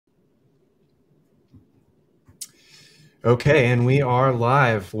Okay, and we are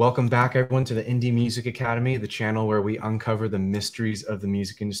live. Welcome back, everyone, to the Indie Music Academy, the channel where we uncover the mysteries of the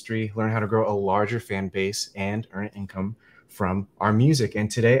music industry, learn how to grow a larger fan base, and earn income from our music.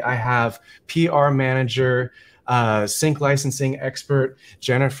 And today I have PR manager, sync licensing expert,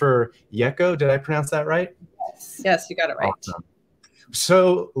 Jennifer Yeko. Did I pronounce that right? Yes, you got it right. Awesome.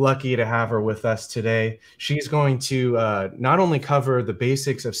 So lucky to have her with us today. She's going to not only cover the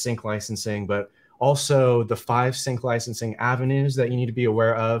basics of sync licensing, but also the 5 sync licensing avenues that you need to be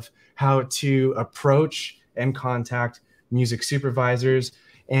aware of, how to approach and contact music supervisors.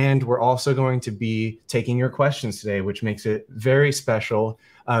 And we're also going to be taking your questions today, which makes it very special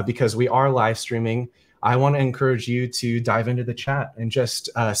because we are live streaming. I want to encourage you to dive into the chat and just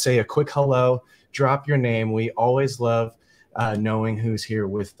say a quick hello, drop your name. We always love knowing who's here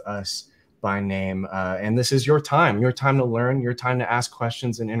with us by name. And this is your time to learn, your time to ask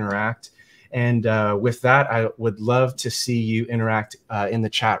questions and interact. And with that, I would love to see you interact in the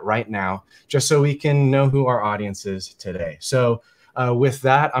chat right now, just so we can know who our audience is today. So with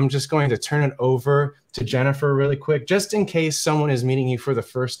that, I'm just going to turn it over to Jennifer really quick, just in case someone is meeting you for the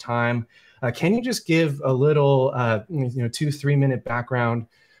first time. Can you just give a little, 2-3 minute background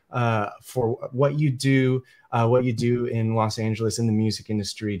for what you do in Los Angeles in the music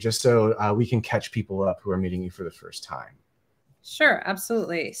industry, just so we can catch people up who are meeting you for the first time? Sure,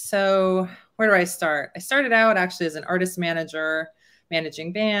 absolutely. So where do I start? I started out actually as an artist manager,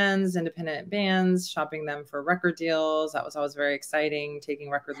 managing bands, independent bands, shopping them for record deals. That was always very exciting, taking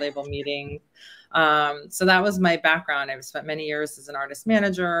record label meetings. So that was my background. I've spent many years as an artist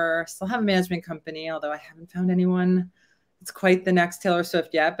manager, still have a management company, although I haven't found anyone that's quite the next Taylor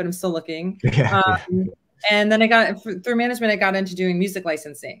Swift yet, but I'm still looking. Yeah. And then through management, I got into doing music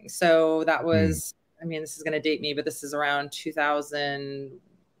licensing. So that was, I mean, this is going to date me, but this is around 2000,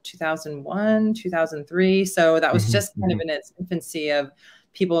 2001, 2003. So that was just kind of in its infancy of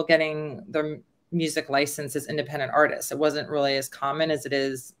people getting their music license as independent artists. It wasn't really as common as it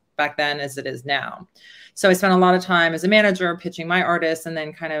is back then as it is now. So I spent a lot of time as a manager pitching my artists, and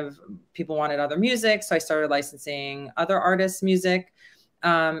then kind of people wanted other music. So I started licensing other artists' music.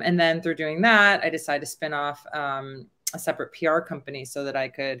 And then through doing that, I decided to spin off a separate PR company so that I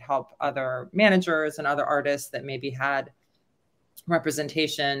could help other managers and other artists that maybe had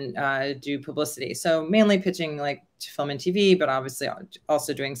representation do publicity. So mainly pitching like to film and TV, but obviously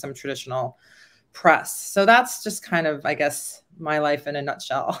also doing some traditional press. So that's just kind of, I guess, my life in a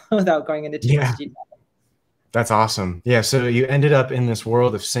nutshell without going into too much detail. That's awesome. Yeah, so you ended up in this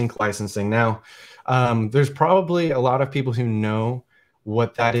world of sync licensing. Now, there's probably a lot of people who know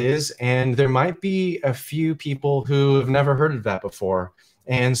what that is, and there might be a few people who have never heard of that before.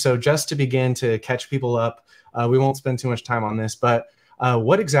 And so just to begin to catch people up, we won't spend too much time on this, but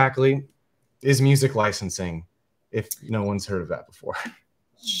what exactly is music licensing, if no one's heard of that before?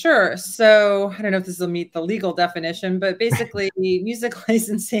 Sure. So I don't know if this will meet the legal definition, but basically music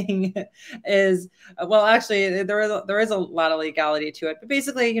licensing is, well, actually there is a lot of legality to it, but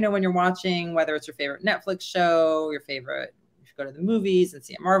basically, you know, when you're watching, whether it's your favorite Netflix show, your favorite, if you go to the movies and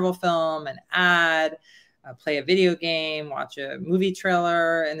see a Marvel film, an ad, play a video game, watch a movie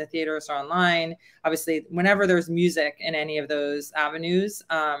trailer in the theaters or online. Obviously, whenever there's music in any of those avenues,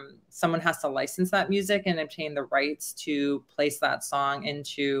 someone has to license that music and obtain the rights to place that song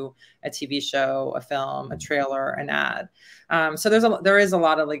into a TV show, a film, a trailer, an ad. So there is a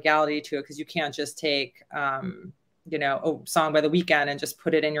lot of legality to it, because you can't just take you know, a song by The Weeknd and just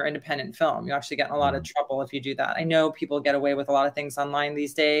put it in your independent film. You actually get in a lot of trouble if you do that. I know people get away with a lot of things online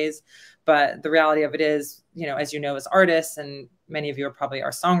these days, but the reality of it is, you know, as you know, as artists, and many of you are probably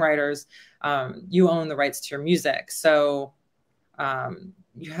our songwriters, you own the rights to your music. So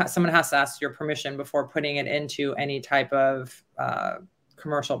someone has to ask your permission before putting it into any type of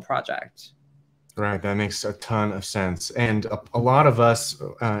commercial project. Right, that makes a ton of sense. And a lot of us,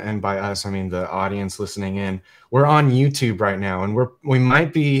 and by us, I mean the audience listening in, we're on YouTube right now, and we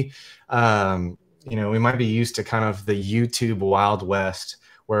might be, we might be used to kind of the YouTube Wild West,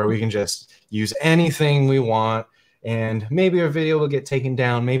 where we can just use anything we want, and maybe our video will get taken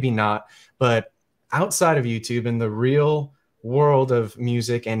down, maybe not. But outside of YouTube, in the real world of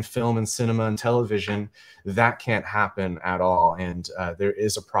music and film and cinema and television, that can't happen at all. And there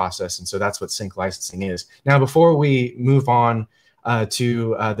is a process. And so that's what sync licensing is. Now, before we move on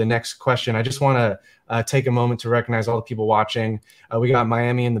to the next question, I just want to take a moment to recognize all the people watching. We got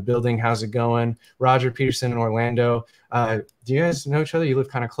Miami in the building. How's it going? Roger Peterson in Orlando. Do you guys know each other? You live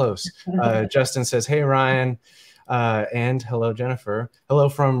kind of close. Justin says, hey, Ryan. And hello, Jennifer. Hello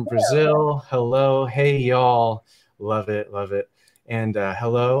from Brazil. Hello. Hey, y'all. Love it, love it. And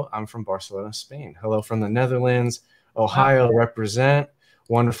hello, I'm from Barcelona, Spain. Hello from the Netherlands. Ohio represent.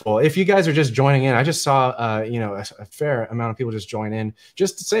 Wonderful. If you guys are just joining in, I just saw, you know, a fair amount of people just join in.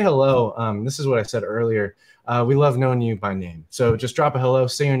 Just to say hello. This is what I said earlier. We love knowing you by name. So just drop a hello,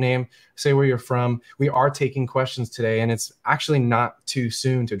 say your name, say where you're from. We are taking questions today, and it's actually not too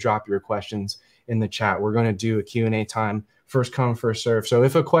soon to drop your questions in the chat. We're going to do a Q&A time, first come, first serve. So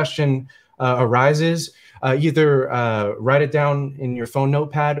if a question arises, either write it down in your phone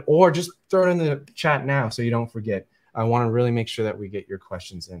notepad or just throw it in the chat now so you don't forget. I want to really make sure that we get your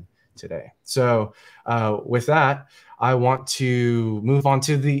questions in today. So with that, I want to move on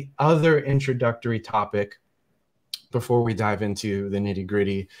to the other introductory topic before we dive into the nitty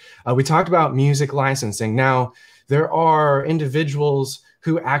gritty. We talked about music licensing. Now, there are individuals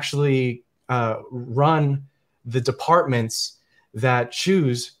who actually run the departments that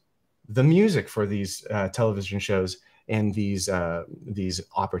choose the music for these television shows and these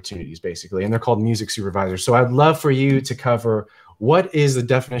opportunities, basically, and they're called music supervisors. So I'd love for you to cover what is the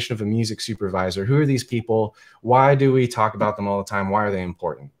definition of a music supervisor? Who are these people? Why do we talk about them all the time? Why are they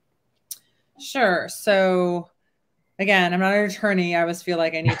important? Sure. So again, I'm not an attorney. I always feel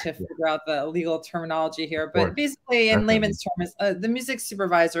like I need to figure out the legal terminology here. But basically, in layman's terms, the music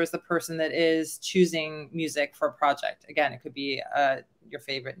supervisor is the person that is choosing music for a project. Again, it could be your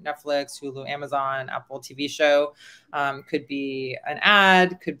favorite Netflix, Hulu, Amazon, Apple TV show. Could be an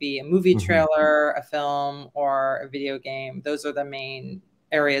ad, could be a movie trailer, a film, or a video game. Those are the main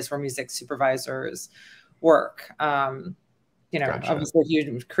areas where music supervisors work. You know, obviously, if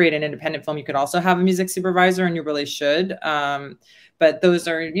you create an independent film, you could also have a music supervisor, and you really should. But those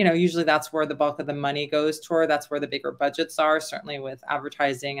are, you know, usually that's where the bulk of the money goes toward. That's where the bigger budgets are, certainly with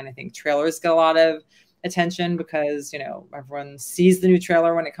advertising. And I think trailers get a lot of attention because, you know, everyone sees the new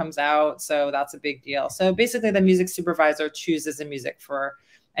trailer when it comes out. So that's a big deal. So basically, the music supervisor chooses the music for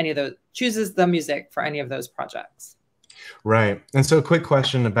any of those projects. Right. And so quick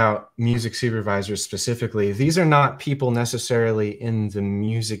question about music supervisors specifically. These are not people necessarily in the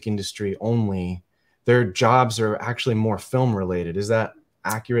music industry only. Their jobs are actually more film related. Is that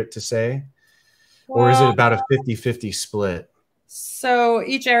accurate to say? Well, or is it about a 50-50 split? So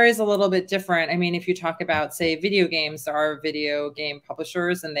each area is a little bit different. I mean, if you talk about, say, video games, there are video game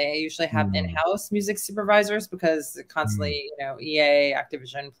publishers, and they usually have in-house music supervisors because constantly, you know, EA,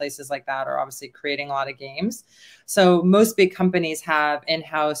 Activision, places like that are obviously creating a lot of games. So most big companies have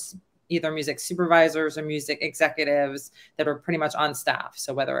in-house either music supervisors or music executives that are pretty much on staff.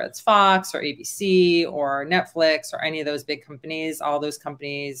 So whether it's Fox or ABC or Netflix or any of those big companies, all those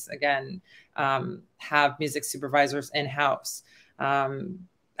companies, again, have music supervisors in-house.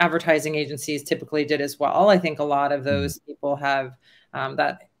 Advertising agencies typically did as well. I think a lot of those people have a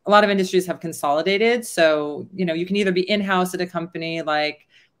lot of industries have consolidated. So, you know, you can either be in-house at a company like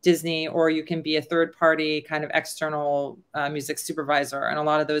Disney, or you can be a third party kind of external music supervisor. And a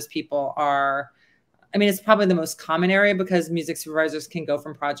lot of those people are, I mean, it's probably the most common area because music supervisors can go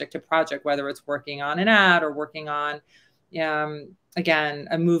from project to project, whether it's working on an ad or working on, again,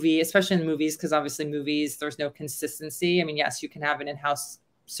 a movie, especially in movies, because obviously movies, there's no consistency. I mean, yes, you can have an in-house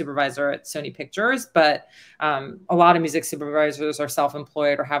supervisor at Sony Pictures, but a lot of music supervisors are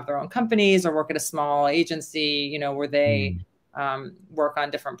self-employed or have their own companies or work at a small agency, you know, where they work on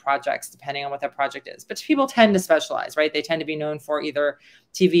different projects depending on what that project is. But people tend to specialize, right? They tend to be known for either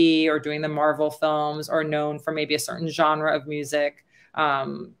TV or doing the Marvel films, or known for maybe a certain genre of music.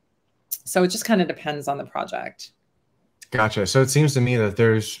 So it just kind of depends on the project. Gotcha. So it seems to me that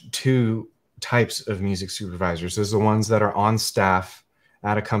there's two types of music supervisors. There's the ones that are on staff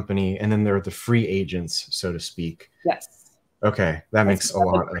at a company, and then there are the free agents, so to speak. Yes. Okay, that makes a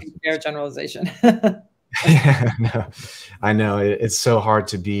lot of sense. Fair generalization. Yeah, no, I know it's so hard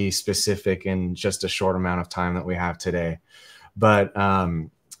to be specific in just a short amount of time that we have today. But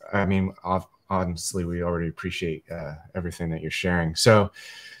I mean, honestly, we already appreciate everything that you're sharing. So,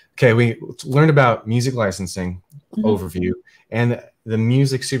 okay, we learned about music licensing overview and the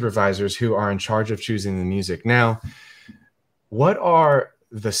music supervisors who are in charge of choosing the music. Now, what are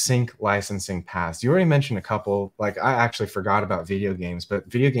the sync licensing paths? You already mentioned a couple. Like, I actually forgot about video games, but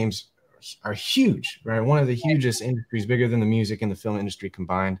video games are huge, right? One of the hugest industries, bigger than the music and the film industry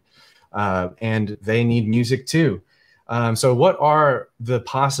combined. And they need music too. So what are the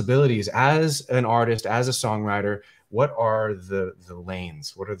possibilities as an artist, as a songwriter? What are the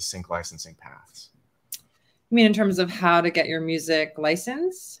lanes? What are the sync licensing paths? I mean, in terms of how to get your music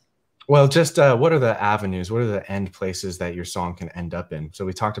licensed? Well, just what are the avenues? What are the end places that your song can end up in? So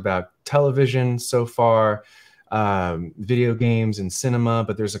we talked about television so far, video games and cinema,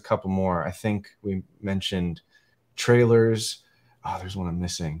 but there's a couple more. I think we mentioned trailers. Oh, there's one I'm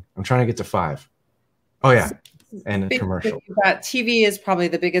missing. I'm trying to get to 5. Oh, yeah. and a Basically, commercial. you've got TV is probably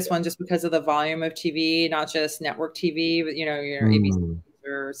the biggest one just because of the volume of TV, not just network TV, but your ABC Mm,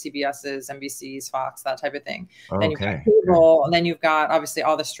 or CBS's, NBC's, Fox, that type of thing. Then you've got okay. Okay. cable, and then you've got obviously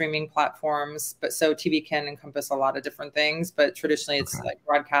all the streaming platforms. But so TV can encompass a lot of different things, but traditionally it's Okay. like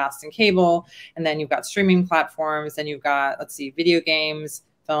broadcast and cable. And then you've got streaming platforms, then you've got, let's see, video games,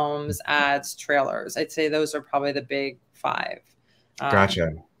 films, ads, trailers. I'd say those are probably the big five. Gotcha.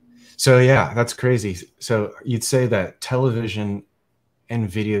 So yeah, that's crazy. So you'd say that television and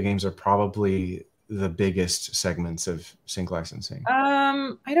video games are probably the biggest segments of sync licensing.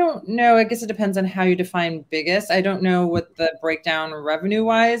 I don't know. I guess it depends on how you define biggest. I don't know what the breakdown revenue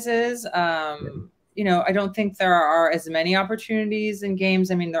wise is. Yeah. I don't think there are as many opportunities in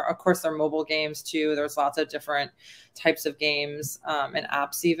games. I mean, of course, there are mobile games too. There's lots of different types of games and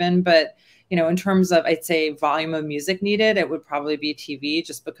apps even. But, in terms of, I'd say, volume of music needed, it would probably be TV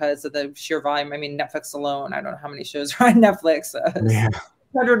just because of the sheer volume. I mean, Netflix alone, I don't know how many shows are on Netflix. Yeah.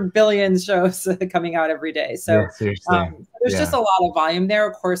 100 billion shows coming out every day. Yeah, So seriously. there's just Yeah. a lot of volume there.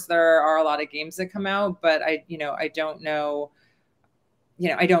 Of course, there are a lot of games that come out, but I don't know,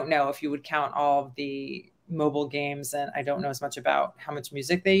 I don't know if you would count all of the mobile games, and I don't know as much about how much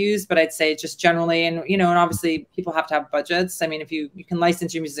music they use, but I'd say just generally, and obviously people have to have budgets. I mean, if you can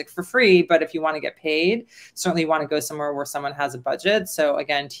license your music for free, but if you want to get paid, certainly you want to go somewhere where someone has a budget. So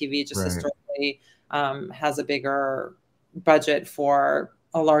again, TV just Right. historically has a bigger budget for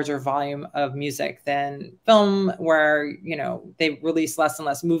a larger volume of music than film, where they release less and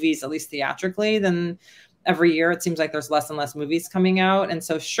less movies, at least theatrically, than every year. It seems like there's less and less movies coming out. And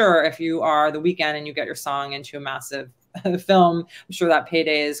so sure, if you are The Weeknd and you get your song into a massive film, I'm sure that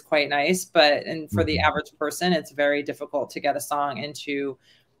payday is quite nice. But for the average person, it's very difficult to get a song into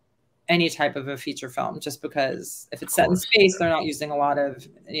any type of a feature film, just because if it's set in space, they're not using a lot of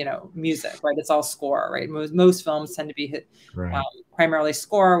music, right? It's all score, right? Most films tend to be Right. primarily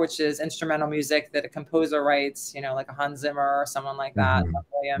score, which is instrumental music that a composer writes, like a Hans Zimmer or someone like that,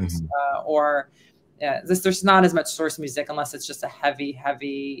 Williams, or there's not as much source music unless it's just a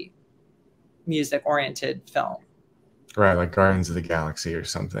heavy music oriented film. Right, like Guardians of the Galaxy or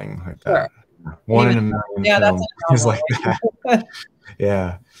something like Sure. that. One in a million film is like that.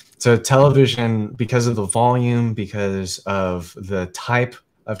 Yeah. So television, because of the volume, because of the type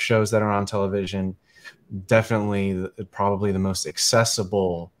of shows that are on television, definitely probably the most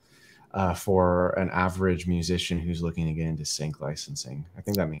accessible for an average musician who's looking to get into sync licensing. I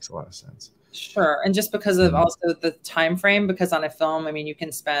think that makes a lot of sense. Sure. And just because of also the time frame, because on a film, I mean, you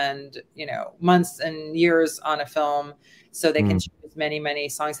can spend, months and years on a film, so they can choose many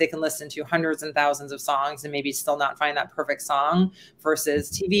songs. They can listen to hundreds and thousands of songs and maybe still not find that perfect song, versus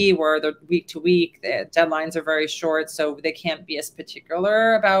TV, where they're week to week, the deadlines are very short. So they can't be as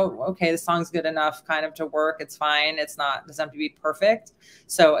particular about, okay, the song's good enough kind of to work. It's fine. Doesn't have to be perfect.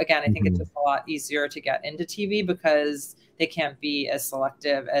 So again, I think it's just a lot easier to get into TV because they can't be as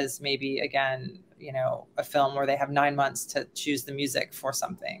selective as maybe, again, a film where they have 9 months to choose the music for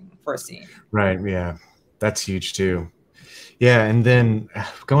something, for a scene. Right. Yeah. That's huge too. Yeah. And then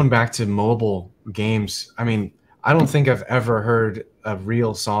going back to mobile games, I mean, I don't think I've ever heard a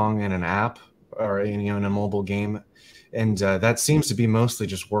real song in an app or, in a mobile game. And that seems to be mostly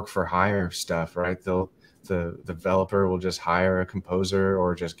just work for hire stuff, right? The developer will just hire a composer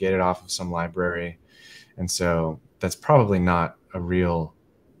or just get it off of some library. And so that's probably not a real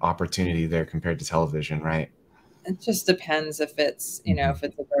opportunity there compared to television, right? It just depends if it's, if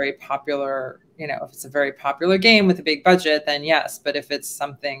it's a very popular, if it's a very popular game with a big budget, then yes. But if it's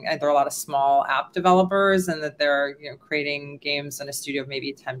something, and there are a lot of small app developers and that they're, creating games in a studio of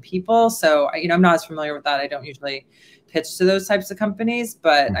maybe 10 people. So, I'm not as familiar with that. I don't usually pitch to those types of companies,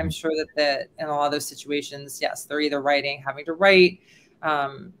 but I'm sure that in a lot of those situations, yes, they're either having to write,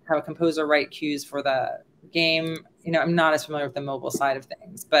 have a composer write cues for the game. I'm not as familiar with the mobile side of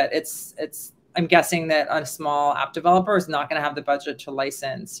things, but I'm guessing that a small app developer is not going to have the budget to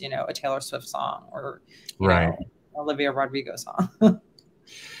license, a Taylor Swift song or, Olivia Rodrigo song.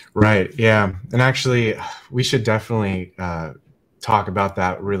 Right. Yeah. And actually, we should definitely talk about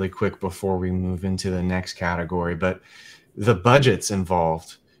that really quick before we move into the next category. But the budgets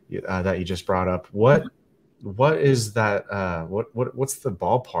involved that you just brought up, what is that? What's the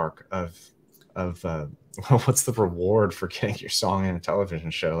ballpark of what's the reward for getting your song in a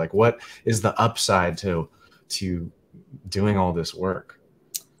television show? Like, what is the upside to doing all this work?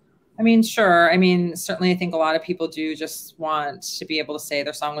 I mean, sure. I mean, certainly I think a lot of people do just want to be able to say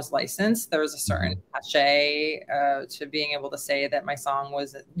their song was licensed. There's a certain cachet to being able to say that my song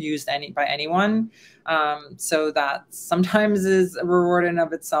was used by anyone. So that sometimes is a reward in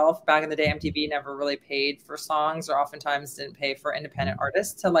of itself. Back in the day, MTV never really paid for songs, or oftentimes didn't pay for independent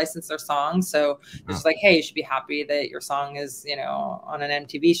artists to license their songs. So it's just like, hey, you should be happy that your song is, on an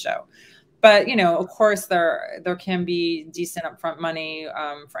MTV show. But of course, there can be decent upfront money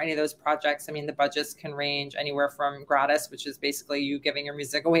for any of those projects. I mean, the budgets can range anywhere from gratis, which is basically you giving your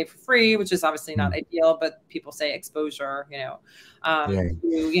music away for free, which is obviously not ideal, but people say exposure.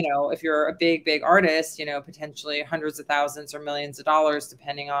 If you're a big artist, potentially hundreds of thousands or millions of dollars,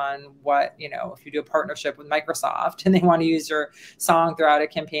 depending on what if you do a partnership with Microsoft and they want to use your song throughout a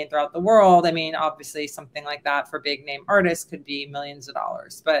campaign throughout the world. I mean, obviously, something like that for big name artists could be millions of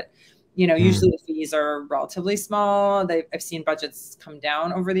dollars, but usually the fees are relatively small. I've seen budgets come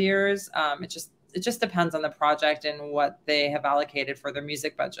down over the years. It just depends on the project and what they have allocated for their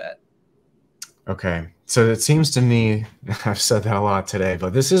music budget. Okay. So it seems to me, I've said that a lot today,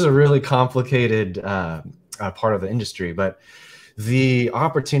 but this is a really complicated part of the industry. But the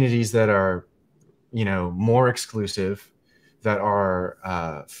opportunities that are, more exclusive, that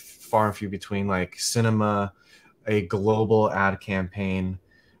are far and few between, like cinema, a global ad campaign,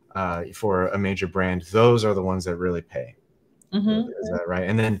 for a major brand, those are the ones that really pay. Is that right?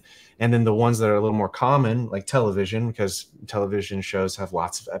 And then the ones that are a little more common, like television, because television shows have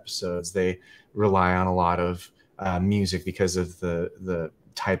lots of episodes. They rely on a lot of music because of the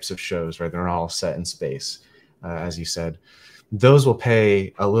types of shows, right? They're not all set in space, as you said. Those will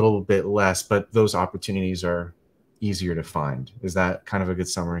pay a little bit less, but those opportunities are easier to find. Is that kind of a good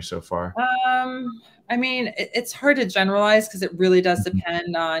summary so far? I mean, it's hard to generalize because it really does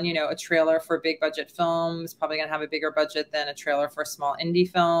depend on, a trailer for a big budget film is probably going to have a bigger budget than a trailer for a small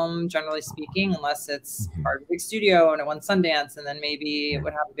indie film, generally speaking, unless it's part of a big studio and it won Sundance, and then maybe it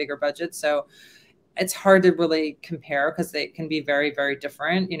would have a bigger budget. So it's hard to really compare because they can be very, very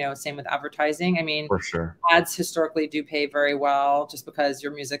different, same with advertising. I mean, For sure. ads historically do pay very well just because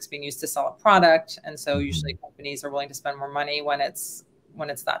your music's being used to sell a product. And so usually companies are willing to spend more money when it's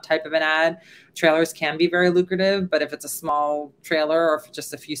that type of an ad. Trailers can be very lucrative, but if it's a small trailer or for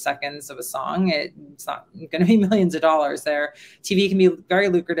just a few seconds of a song, it's not going to be millions of dollars there. TV can be very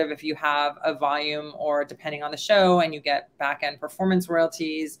lucrative if you have a volume or depending on the show, and you get back-end performance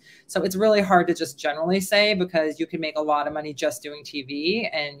royalties. So it's really hard to just generally say because you can make a lot of money just doing TV.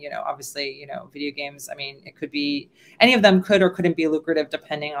 And, obviously, video games, I mean, it could be, any of them could or couldn't be lucrative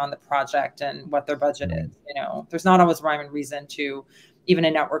depending on the project and what their budget is. There's not always rhyme and reason to even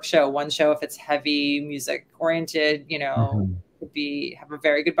a network show. One show, if it's heavy music oriented, could have a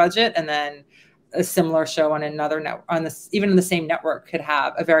very good budget, and then a similar show on another network, even in the same network, could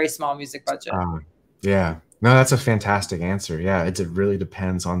have a very small music budget. Yeah, no, that's a fantastic answer. Yeah, it really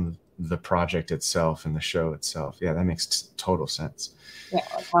depends on the project itself and the show itself. Yeah, that makes total sense. Yeah,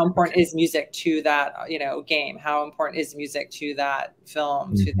 like how important is music to that, game? How important is music to that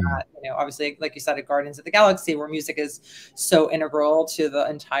film, to that, obviously, like you said, at Guardians of the Galaxy, where music is so integral to the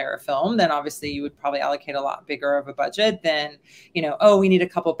entire film, then obviously you would probably allocate a lot bigger of a budget than, oh, we need a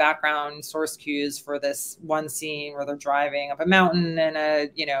couple background source cues for this one scene where they're driving up a mountain in a,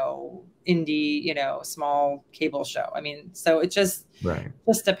 indie, small cable show. I mean, so it just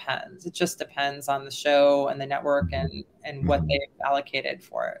depends. It just depends on the show and the network and what they've allocated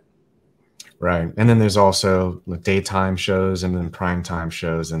for it. Right. And then there's also daytime shows and then primetime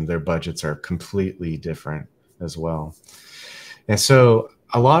shows, and their budgets are completely different as well. And so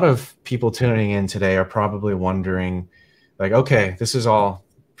a lot of people tuning in today are probably wondering, like, okay, this is all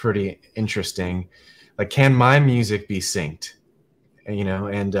pretty interesting. Like, can my music be synced?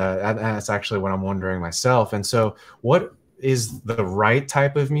 And that's actually what I'm wondering myself. And so what is the right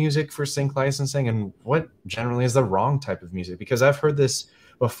type of music for sync licensing, and what generally is the wrong type of music? Because I've heard this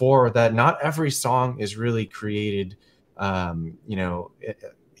before, that not every song is really created,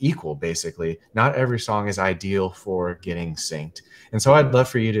 equal, basically. Not every song is ideal for getting synced. And so I'd love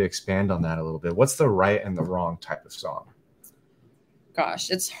for you to expand on that a little bit. What's the right and the wrong type of song? Gosh,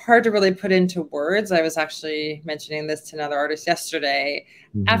 it's hard to really put into words. I was actually mentioning this to another artist yesterday.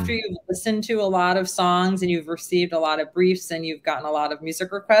 After you've listened to a lot of songs and you've received a lot of briefs and you've gotten a lot of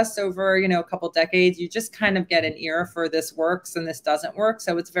music requests over, a couple decades, you just kind of get an ear for this works and this doesn't work.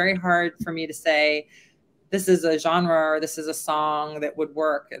 So it's very hard for me to say, this is a genre or this is a song that would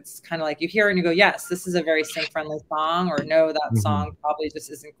work. It's kind of like you hear it and you go, yes, this is a very sync friendly song, or no, that song probably just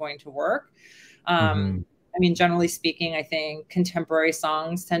isn't going to work. I mean, generally speaking, I think contemporary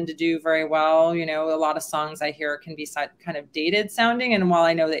songs tend to do very well. You know, a lot of songs I hear can be kind of dated sounding. And while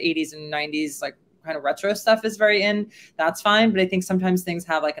I know the 80s and 90s, like kind of retro stuff is very in, that's fine. But I think sometimes things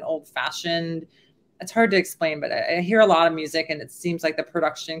have like an old fashioned, it's hard to explain, but I hear a lot of music and it seems like the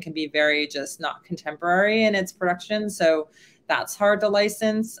production can be very just not contemporary in its production. So that's hard to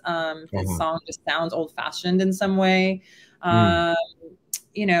license. The song just sounds old fashioned in some way.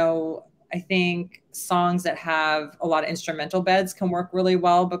 You know, I think songs that have a lot of instrumental beds can work really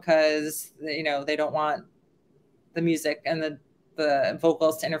well because, you know, they don't want the music and the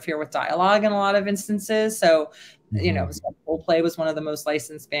vocals to interfere with dialogue in a lot of instances. So, you know, Coldplay was one of the most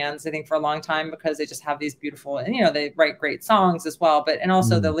licensed bands, I think, for a long time because they just have these beautiful, and, you know, they write great songs as well. But, and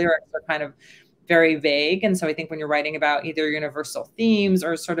also the lyrics are kind of very vague. And so I think when you're writing about either universal themes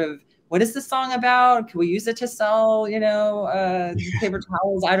or sort of, what is the song about? Can we use it to sell, you know, paper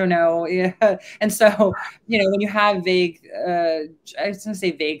towels? I don't know. Yeah. And so, you know, when you have vague, I was going to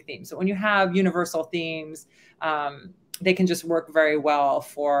say vague themes, but when you have universal themes, they can just work very well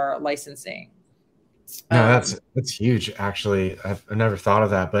for licensing. No, that's huge. Actually, I've never thought of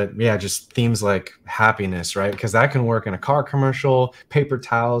that, but yeah, just themes like happiness, right? Because that can work in a car commercial, paper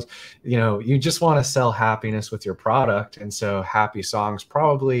towels. You know, you just want to sell happiness with your product, and so happy songs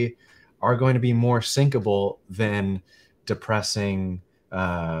probably are going to be more syncable than depressing,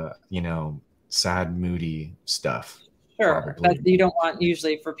 you know, sad, moody stuff. Sure, that you don't want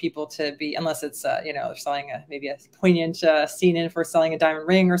usually for people to be, unless it's you know, they're selling maybe a poignant scene in for selling a diamond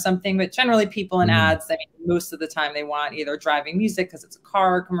ring or something. But generally, people in ads, I mean, most of the time they want either driving music because it's a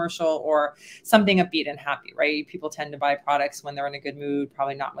car commercial or something upbeat and happy, right? People tend to buy products when they're in a good mood,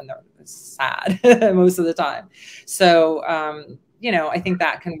 probably not when they're sad most of the time. So you know, I think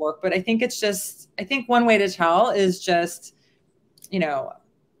that can work. But I think it's just, I think one way to tell is just, you know,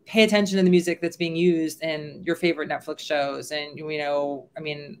 pay attention to the music that's being used in your favorite Netflix shows. And, you know, I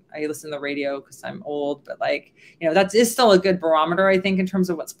mean, I listen to the radio because I'm old, but like, you know, that is still a good barometer, I think, in terms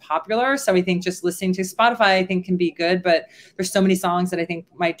of what's popular. So I think just listening to Spotify, I think can be good, but there's so many songs that I think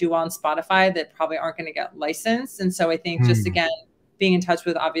might do well on Spotify that probably aren't going to get licensed. And so I think just, again, being in touch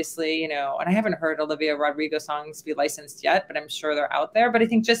with, obviously, you know, and I haven't heard Olivia Rodrigo songs be licensed yet, but I'm sure they're out there. But I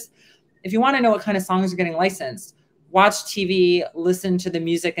think just, if you want to know what kind of songs are getting licensed, watch TV, listen to the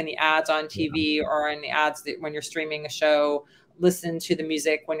music and the ads on TV or in the ads that when you're streaming a show, listen to the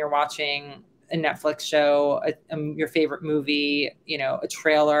music when you're watching a Netflix show, your favorite movie, you know, a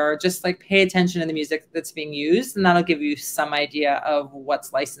trailer, just like pay attention to the music that's being used, and that'll give you some idea of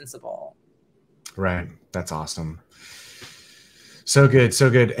what's licensable. Right. That's awesome. So good. So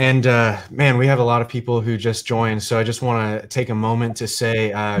good. And man, we have a lot of people who just joined. So I just want to take a moment to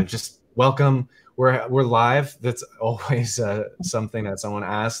say, just welcome. We're live. That's always something that someone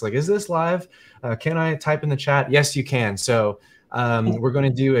asks, like, is this live? Can I type in the chat? Yes, you can. So we're going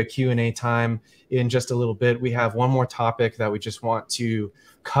to do a Q&A time in just a little bit. We have one more topic that we just want to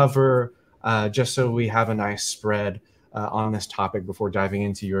cover just so we have a nice spread on this topic before diving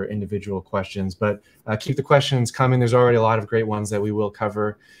into your individual questions. But keep the questions coming. There's already a lot of great ones that we will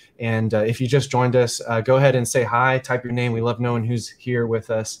cover. And if you just joined us, go ahead and say hi, type your name. We love knowing who's here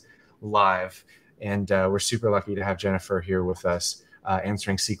with us live. And we're super lucky to have Jennifer here with us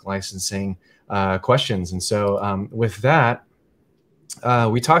answering Seek licensing questions. And so with that,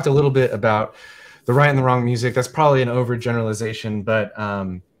 we talked a little bit about the right and the wrong music. That's probably an overgeneralization, but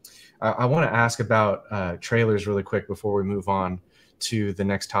I want to ask about trailers really quick before we move on to the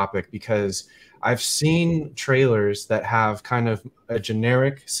next topic, because I've seen trailers that have kind of a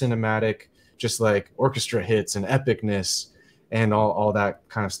generic cinematic, just like orchestra hits and epicness and all that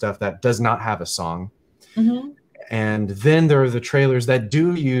kind of stuff that does not have a song. And then there are the trailers that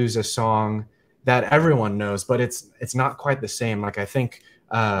do use a song that everyone knows, but it's not quite the same. Like I think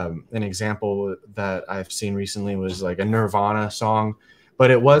an example that I've seen recently was like a Nirvana song,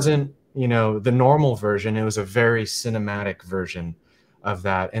 but it wasn't, you know, the normal version. It was a very cinematic version of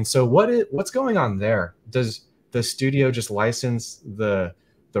that. And so what's going on there? Does the studio just license the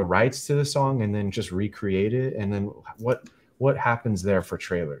rights to the song and then just recreate it? And then what happens there for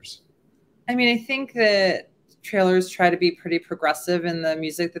trailers? I mean, I think that trailers try to be pretty progressive in the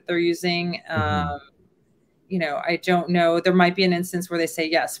music that they're using. You know, I don't know. There might be an instance where they say,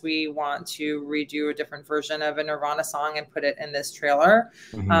 yes, we want to redo a different version of a Nirvana song and put it in this trailer.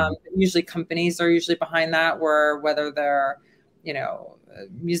 Usually companies are usually behind that, where whether they're, you know, a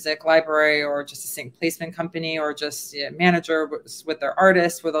music library or just a sync placement company or just a manager with their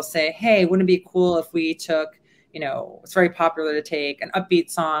artists, where they'll say, hey, wouldn't it be cool if we took, it's very popular to take an upbeat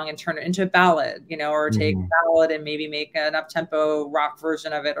song and turn it into a ballad, or take a ballad and maybe make an up-tempo rock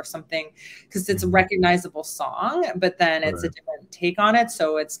version of it or something, because it's a recognizable song, but then it's a different take on it.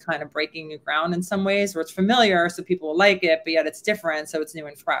 So it's kind of breaking new ground in some ways, where it's familiar, so people will like it, but yet it's different, so it's new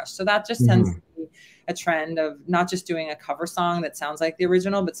and fresh. So that just tends to be a trend of not just doing a cover song that sounds like the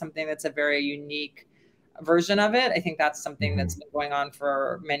original, but something that's a very unique version of it. I think that's something that's been going on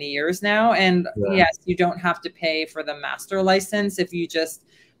for many years now. And yes, you don't have to pay for the master license if you just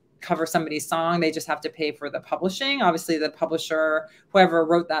cover somebody's song. They just have to pay for the publishing. Obviously, the publisher, whoever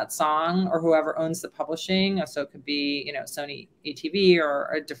wrote that song or whoever owns the publishing, so it could be, Sony ATV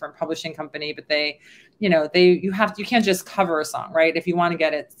or a different publishing company, but you can't just cover a song, right? If you want to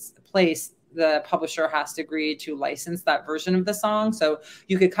get it placed, the publisher has to agree to license that version of the song. So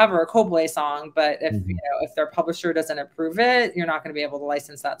you could cover a Coldplay song, but if their publisher doesn't approve it, you're not going to be able to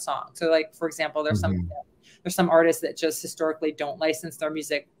license that song. So, like, for example, there's some artists that just historically don't license their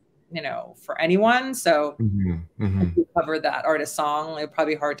music, for anyone. So if you cover that artist song, it'd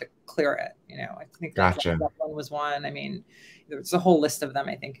probably be hard to clear it. I think that one was one. I mean, there's a whole list of them,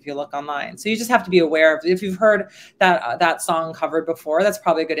 I think, if you look online. So you just have to be aware of, if you've heard that song covered before, that's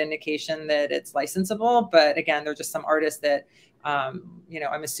probably a good indication that it's licensable. But again, there are just some artists that,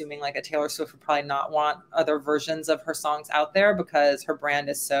 I'm assuming like a Taylor Swift would probably not want other versions of her songs out there because her brand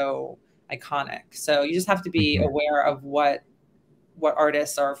is so iconic. So you just have to be aware of what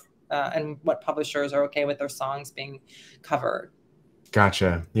artists are and what publishers are okay with their songs being covered.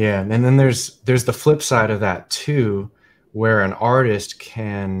 Gotcha. Yeah. And then there's the flip side of that too, where an artist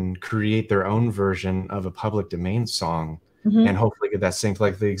can create their own version of a public domain song and hopefully get that synced.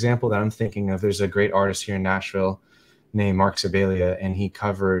 Like the example that I'm thinking of, there's a great artist here in Nashville named Mark Sibelia, and he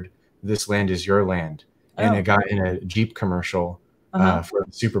covered This Land Is Your Land. And it got in a Jeep commercial for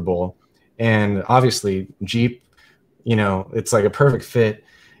the Super Bowl. And obviously Jeep, it's like a perfect fit.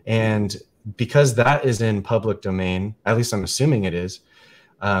 And because that is in public domain, at least I'm assuming it is,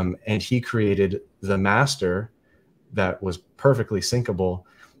 and he created the master that was perfectly syncable,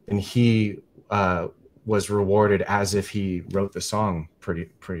 and he was rewarded as if he wrote the song.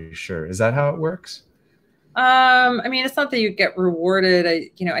 Pretty sure. Is that how it works? I mean, it's not that you get rewarded.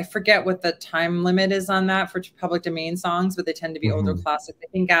 I forget what the time limit is on that for public domain songs, but they tend to be older classics. I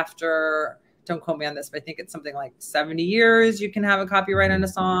think after, don't quote me on this, but I think it's something like 70 years you can have a copyright on a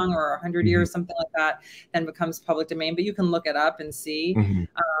song, or 100 years, something like that, then becomes public domain. But you can look it up and see.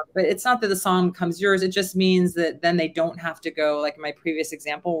 But it's not that the song becomes yours. It just means that then they don't have to go, like in my previous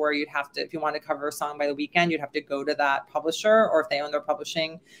example, where you'd have to, if you want to cover a song by the Weeknd, you'd have to go to that publisher, or if they own their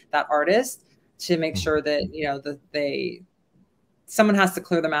publishing, that artist, to make sure that, someone has to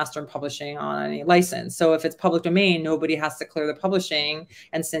clear the master and publishing on any license. So if it's public domain, nobody has to clear the publishing.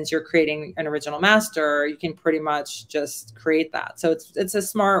 And since you're creating an original master, you can pretty much just create that. So it's a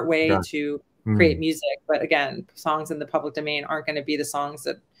smart way to create music. But again, songs in the public domain aren't going to be the songs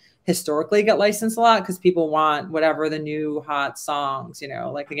that historically get licensed a lot, because people want whatever the new hot songs,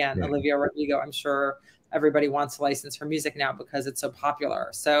 like, again, Olivia Rodrigo, I'm sure everybody wants to license her music now because it's so popular.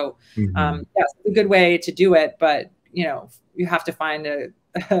 So yes, it's a good way to do it, but you have to find a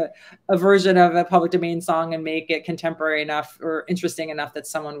version of a public domain song and make it contemporary enough or interesting enough that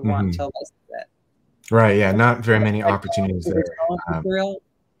someone would want to license it. Right. Yeah. Not very many opportunities there.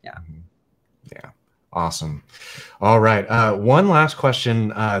 Yeah. Yeah. Awesome. All right. One last question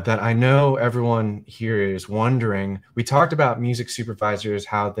that I know everyone here is wondering. We talked about music supervisors,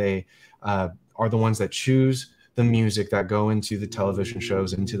 how they are the ones that choose the music that go into the television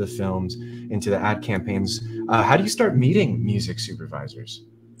shows, into the films, into the ad campaigns. How do you start meeting music supervisors?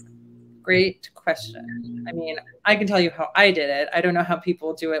 Great question. I mean, I can tell you how I did it. I don't know how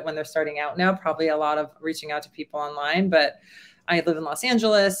people do it when they're starting out now. Probably a lot of reaching out to people online, but I live in Los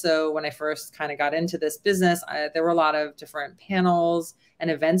Angeles. So when I first kind of got into this business, there were a lot of different panels and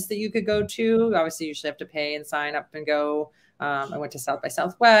events that you could go to. Obviously, you usually have to pay and sign up and go. I went to South by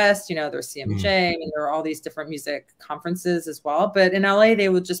Southwest, there's CMJ, and there are all these different music conferences as well. But in LA, they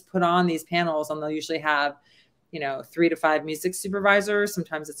would just put on these panels, and they'll usually have, 3 to 5 music supervisors.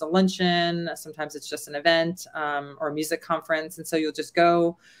 Sometimes it's a luncheon, sometimes it's just an event or a music conference. And so you'll just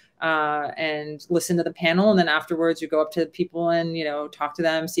go and listen to the panel. And then afterwards you go up to people and, talk to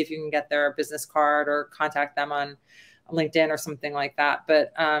them, see if you can get their business card or contact them on LinkedIn or something like that.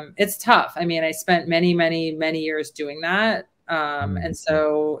 But it's tough. I mean, I spent many, many, many years doing that. And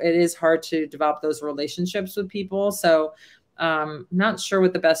so it is hard to develop those relationships with people. So I'm not sure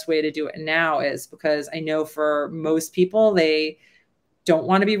what the best way to do it now is, because I know for most people, they don't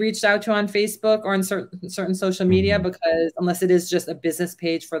want to be reached out to on Facebook or in certain social media, because unless it is just a business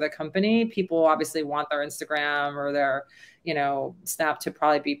page for the company, people obviously want their Instagram or their, you know, Snap to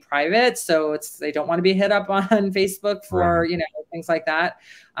probably be private. So they don't want to be hit up on Facebook for, you know, things like that.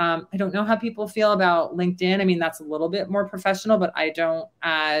 I don't know how people feel about LinkedIn. I mean, that's a little bit more professional, but I don't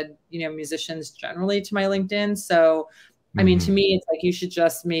add, you know, musicians generally to my LinkedIn. So I mean, to me, it's like you should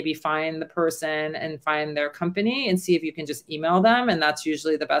just maybe find the person and find their company and see if you can just email them. And that's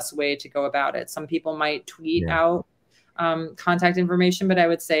usually the best way to go about it. Some people might tweet out contact information, but I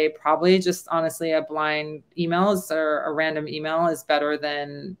would say probably just honestly a blind email or a random email is better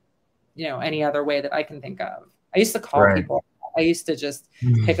than, you know, any other way that I can think of. I used to call people. I used to just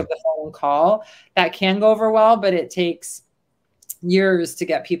pick up the phone and call. That can go over well, but it takes years to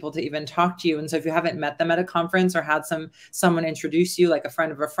get people to even talk to you. And so if you haven't met them at a conference or had someone introduce you, like a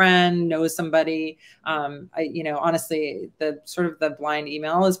friend of a friend knows somebody, you know, honestly, the blind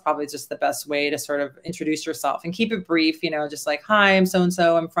email is probably just the best way to sort of introduce yourself and keep it brief, you know, just like, hi, I'm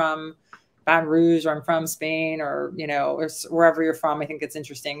so-and-so, I'm from Baton Rouge, or I'm from Spain, or, you know, or wherever you're from. I think it's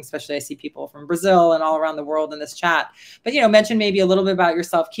interesting, especially I see people from Brazil and all around the world in this chat. But, you know, mention maybe a little bit about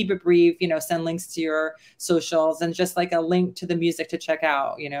yourself, keep it brief, you know, send links to your socials and just like a link to the music to check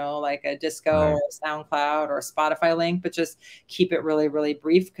out, you know, like a disco or a SoundCloud or a Spotify link, but just keep it really, really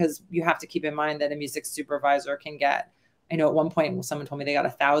brief, because you have to keep in mind that a music supervisor can get, I know at one point someone told me they got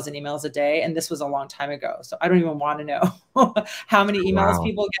 1,000 emails a day, and this was a long time ago. So I don't even want to know how many emails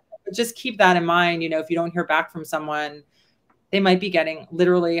people get. But just keep that in mind. You know, if you don't hear back from someone, they might be getting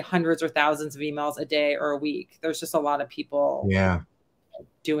literally hundreds or thousands of emails a day or a week. There's just a lot of people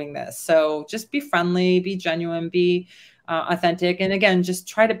doing this. So just be friendly, be genuine, be authentic. And again, just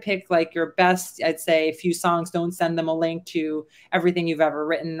try to pick like your best, I'd say, few songs. Don't send them a link to everything you've ever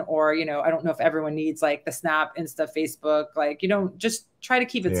written, or, you know, I don't know if everyone needs like the Snap, Insta, Facebook. Like, you don't, just try to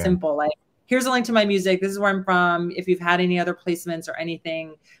keep it simple. Like, here's a link to my music. This is where I'm from. If you've had any other placements or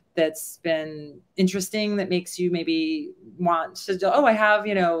anything that's been interesting that makes you maybe want to, oh, I have,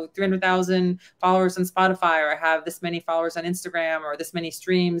 you know, 300,000 followers on Spotify, or I have this many followers on Instagram, or this many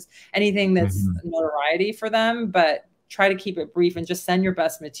streams, anything that's notoriety for them, but try to keep it brief and just send your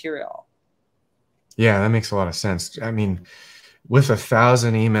best material. Yeah, that makes a lot of sense. I mean, with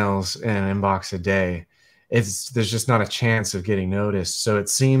 1,000 emails in an inbox a day, there's just not a chance of getting noticed. So it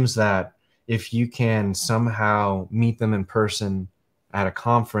seems that if you can somehow meet them in person at a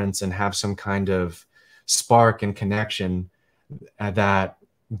conference and have some kind of spark and connection, that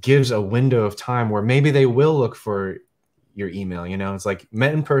gives a window of time where maybe they will look for your email. You know, it's like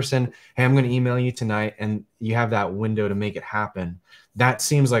met in person, hey, I'm going to email you tonight, and you have that window to make it happen. That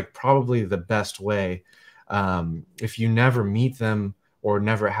seems like probably the best way. If you never meet them or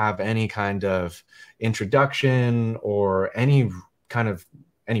never have any kind of introduction or any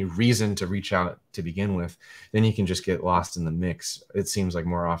reason to reach out to begin with, then you can just get lost in the mix. It seems like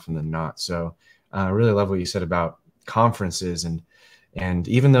more often than not. So I really love what you said about conferences. And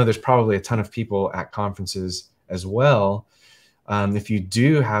even though there's probably a ton of people at conferences as well, if you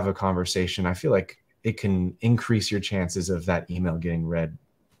do have a conversation, I feel like it can increase your chances of that email getting read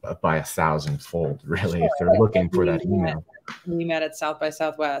by 1,000-fold, really, if they're looking for that email. We met at South by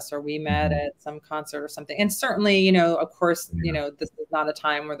Southwest, or we met at some concert or something. And certainly, you know, of course, you know, this is not a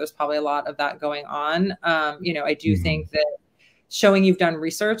time where there's probably a lot of that going on. You know, I do think that showing you've done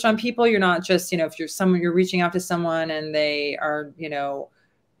research on people, you're not just, you know, if you're reaching out to someone and they are, you know,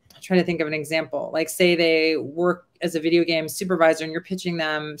 I'm trying to think of an example, like say they work as a video game supervisor and you're pitching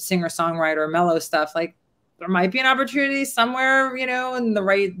them singer-songwriter, mellow stuff, like there might be an opportunity somewhere, you know, in the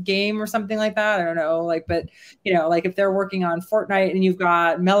right game or something like that. I don't know. Like, but, you know, like if they're working on Fortnite and you've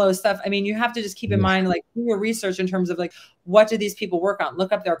got mellow stuff, I mean, you have to just keep in mind, like, do your research in terms of like, what do these people work on?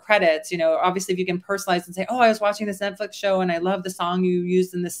 Look up their credits. You know, obviously if you can personalize and say, oh, I was watching this Netflix show and I love the song you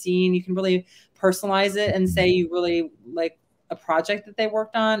used in the scene, you can really personalize it and say you really like a project that they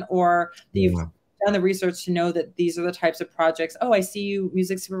worked on, or that you've done the research to know that these are the types of projects. Oh, I see you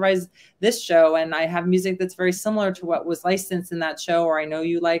music supervise this show, and I have music that's very similar to what was licensed in that show, or I know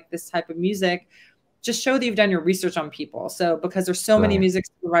you like this type of music. Just show that you've done your research on people. So because there's so many music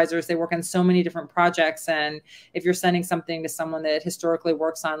supervisors, they work on so many different projects. And if you're sending something to someone that historically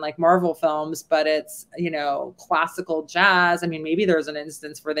works on like Marvel films, but it's, you know, classical jazz, I mean, maybe there's an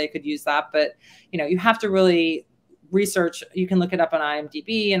instance where they could use that, but, you know, you have to really research. You can look it up on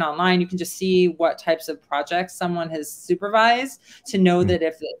IMDb and online. You can just see what types of projects someone has supervised to know that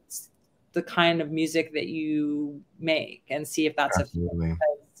if it's the kind of music that you make, and see if that's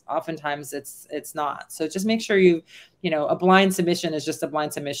oftentimes it's not. So just make sure you know, a blind submission is just a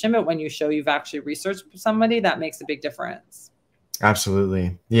blind submission, but when you show you've actually researched somebody, that makes a big difference.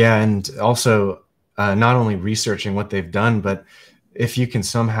 Absolutely. Yeah. And also, not only researching what they've done, but if you can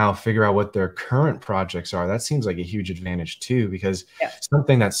somehow figure out what their current projects are, that seems like a huge advantage too, because Yeah.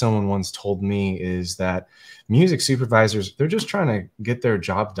 something that someone once told me is that music supervisors, they're just trying to get their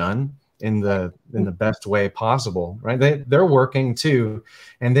job done in the best way possible, right? They're working too,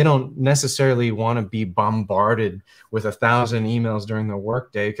 and they don't necessarily want to be bombarded with 1,000 emails during the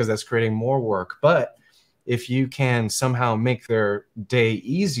workday because that's creating more work. But if you can somehow make their day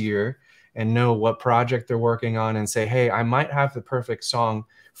easier and know what project they're working on and say, hey, I might have the perfect song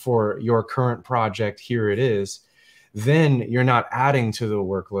for your current project, here it is, then you're not adding to the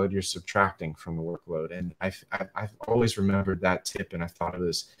workload, you're subtracting from the workload. And I've always remembered that tip, and I thought it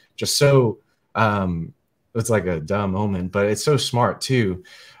was just so, it's like a dumb moment, but it's so smart too,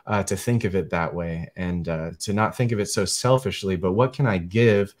 to think of it that way, and to not think of it so selfishly, but what can I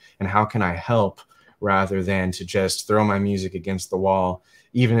give and how can I help, rather than to just throw my music against the wall,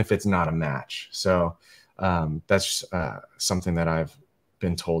 even if it's not a match. So that's something that I've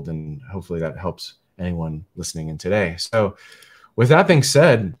been told, and hopefully that helps anyone listening in today. So with that being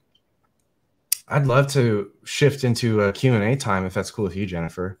said, I'd love to shift into a Q&A time, if that's cool with you,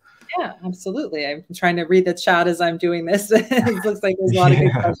 Jennifer. Yeah, absolutely. I'm trying to read the chat as I'm doing this. It looks like there's a lot of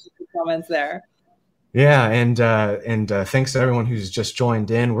good questions and comments there. Yeah, and thanks to everyone who's just joined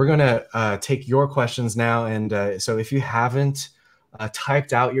in. We're gonna take your questions now, and so if you haven't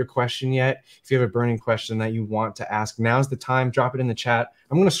typed out your question yet, if you have a burning question that you want to ask, now's the time. Drop it in the chat.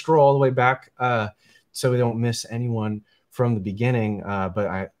 I'm gonna scroll all the way back so we don't miss anyone from the beginning.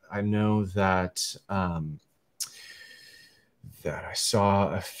 But I know that that I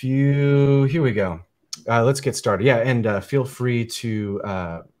saw a few. Here we go. Let's get started. Yeah, and feel free to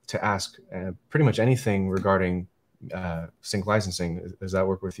ask pretty much anything regarding sync licensing. Does that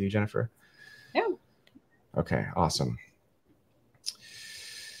work with you, Jennifer? Yeah. Okay, awesome.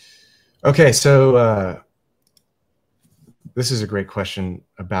 Okay, so this is a great question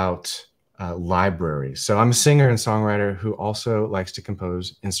about libraries. So I'm a singer and songwriter who also likes to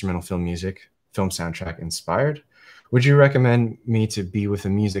compose instrumental film music, film soundtrack inspired. Would you recommend me to be with a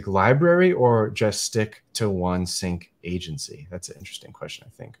music library or just stick to one sync agency? That's an interesting question, I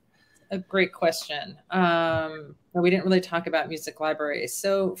think. A great question. But we didn't really talk about music libraries.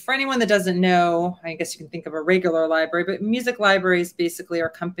 So for anyone that doesn't know, I guess you can think of a regular library, but music libraries basically are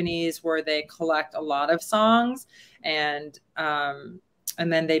companies where they collect a lot of songs, and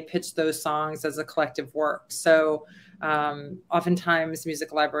then they pitch those songs as a collective work. So oftentimes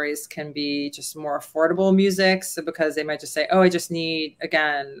music libraries can be just more affordable music. So because they might just say, oh, I just need,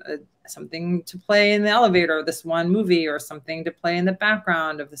 again, something to play in the elevator of this one movie, or something to play in the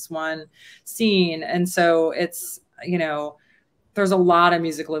background of this one scene. And so it's, you know, there's a lot of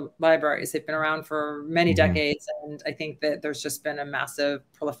music libraries. They've been around for many decades. And I think that there's just been a massive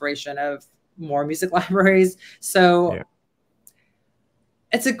proliferation of more music libraries. So yeah.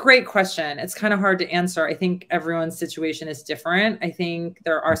 It's a great question. It's kind of hard to answer. I think everyone's situation is different. I think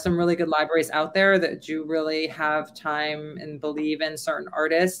there are some really good libraries out there that do really have time and believe in certain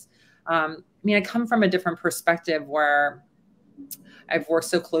artists. I mean, I come from a different perspective where I've worked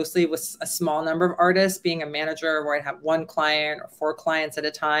so closely with a small number of artists, being a manager where I'd have one client or 4 clients at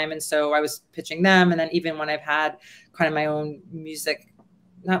a time. And so I was pitching them. And then even when I've had kind of my own music,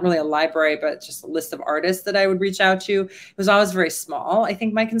 not really a library, but just a list of artists that I would reach out to, it was always very small. I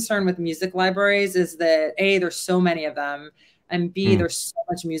think my concern with music libraries is that A, there's so many of them, and B, there's so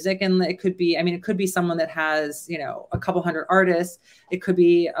much music. And it could be, I mean, it could be someone that has, you know, a couple hundred artists. It could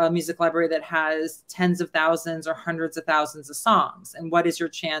be a music library that has tens of thousands or hundreds of thousands of songs. And what is your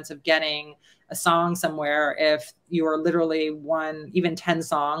chance of getting a song somewhere if you are literally even 10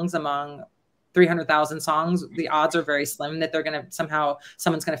 songs among 300,000 songs? The odds are very slim that they're going to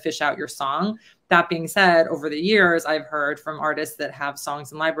someone's going to fish out your song. That being said, over the years, I've heard from artists that have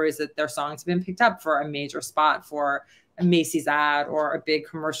songs in libraries that their songs have been picked up for a major spot, for a Macy's ad or a big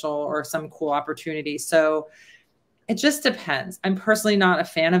commercial or some cool opportunity. So it just depends. I'm personally not a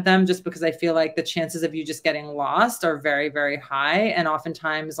fan of them, just because I feel like the chances of you just getting lost are very, very high. And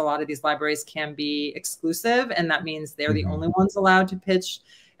oftentimes a lot of these libraries can be exclusive, and that means they're the only ones allowed to pitch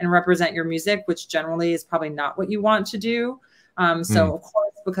and represent your music, which generally is probably not what you want to do. So of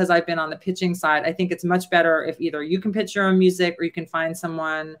course, because I've been on the pitching side, I think it's much better if either you can pitch your own music or you can find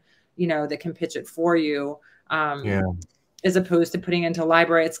someone, you know, that can pitch it for you. As opposed to putting into a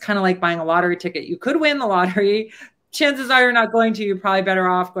library. It's kind of like buying a lottery ticket. You could win the lottery. Chances are you're not going to. You're probably better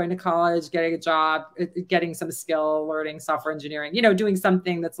off going to college, getting a job, getting some skill, learning software engineering, you know, doing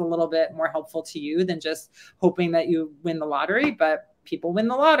something that's a little bit more helpful to you than just hoping that you win the lottery. But people win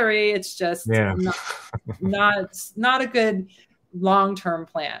the lottery. It's just not a good long-term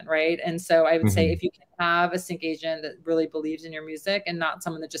plan, right? And so I would say Mhm. if you can have a sync agent that really believes in your music and not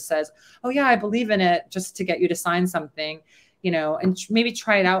someone that just says, oh yeah, I believe in it, just to get you to sign something, and maybe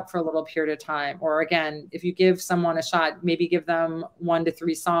try it out for a little period of time. Or again, if you give someone a shot, maybe give them 1 to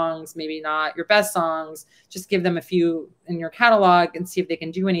 3 songs, maybe not your best songs, just give them a few in your catalog and see if they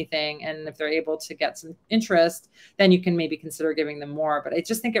can do anything. And if they're able to get some interest, then you can maybe consider giving them more. But I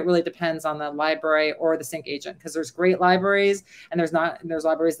just think it really depends on the library or the sync agent, because there's great libraries and there's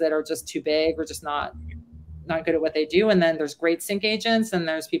libraries that are just too big or just not good at what they do. And then there's great sync agents and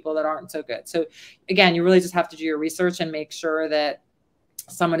there's people that aren't so good. So again, you really just have to do your research and make sure that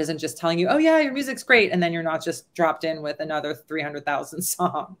someone isn't just telling you, oh yeah, your music's great, and then you're not just dropped in with another 300,000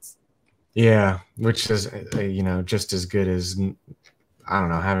 songs. Yeah, which is just as good as, I don't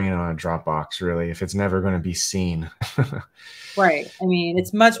know, having it on a Dropbox, really, if it's never going to be seen. Right. I mean,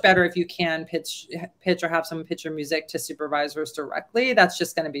 it's much better if you can pitch or have someone pitch your music to supervisors directly. That's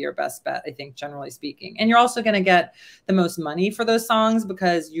just going to be your best bet, I think, generally speaking. And you're also going to get the most money for those songs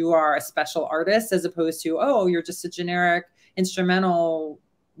because you are a special artist, as opposed to, oh, you're just a generic instrumental,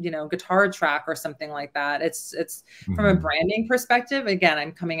 guitar track or something like that. It's from a branding perspective. Again,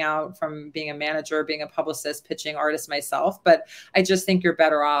 I'm coming out from being a manager, being a publicist, pitching artists myself, but I just think you're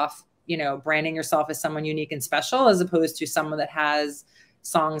better off branding yourself as someone unique and special, as opposed to someone that has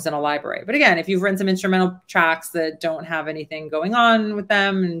songs in a library. But again, if you've written some instrumental tracks that don't have anything going on with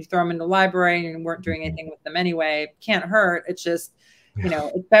them and you throw them in the library and weren't doing anything with them anyway, can't hurt. It's just,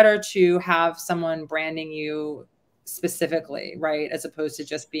 it's better to have someone branding you specifically, right? As opposed to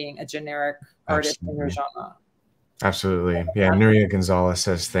just being a generic artist in your genre. Absolutely. Yeah. Nuria Gonzalez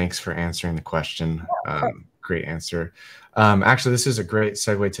says, thanks for answering the question. Great answer. Actually, this is a great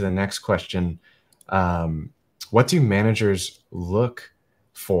segue to the next question. What do managers look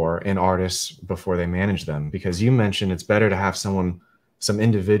for in artists before they manage them? Because you mentioned it's better to have some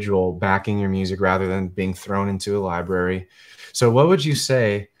individual backing your music rather than being thrown into a library. So what would you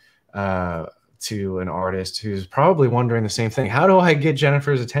say to an artist who's probably wondering the same thing? How do I get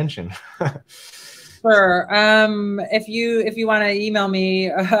Jennifer's attention? Sure. If you want to email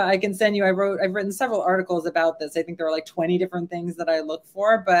me, I can send you. I've written several articles about this. I think there are like 20 different things that I look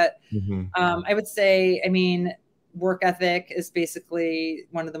for, but I would say, I mean, work ethic is basically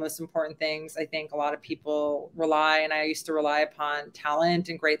one of the most important things. I think a lot of people rely, and I used to rely upon talent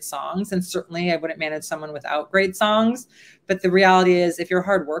and great songs. And certainly I wouldn't manage someone without great songs. But the reality is, if you're a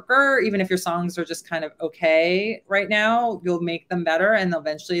hard worker, even if your songs are just kind of okay right now, you'll make them better and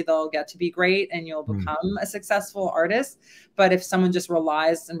eventually they'll get to be great and you'll become a successful artist. But if someone just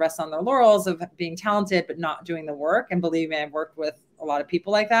relies and rests on their laurels of being talented, but not doing the work, and believe me, I've worked with a lot of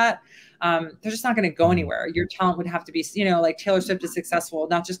people like that, they're just not going to go anywhere. Your talent would have to be, like Taylor Swift is successful,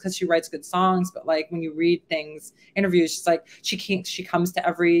 not just because she writes good songs, but like when you read interviews, she's like, she comes to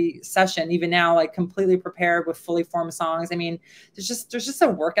every session, even now, like completely prepared with fully formed songs. I mean, there's just a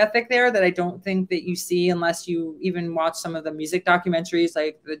work ethic there that I don't think that you see unless you even watch some of the music documentaries,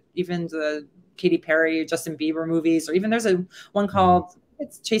 like even the Katy Perry, Justin Bieber movies, or even there's one called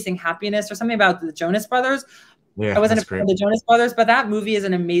it's Chasing Happiness or something about the Jonas Brothers. Yeah, I wasn't a fan of the Jonas Brothers, but that movie is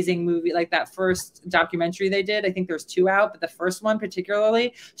an amazing movie. Like that first documentary they did, I think there's 2 out, but the first one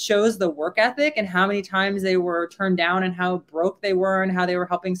particularly shows the work ethic and how many times they were turned down and how broke they were and how they were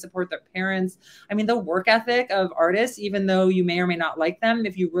helping support their parents. I mean, the work ethic of artists, even though you may or may not like them,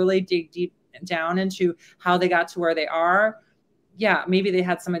 if you really dig deep down into how they got to where they are, yeah, maybe they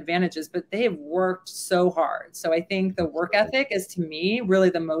had some advantages, but they have worked so hard. So I think the work ethic is, to me, really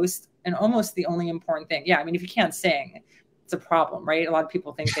the most and almost the only important thing. Yeah, I mean, if you can't sing, it's a problem, right? A lot of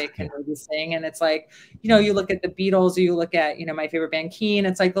people think they can really sing. And it's like, you look at the Beatles, or you look at, my favorite band, Keane,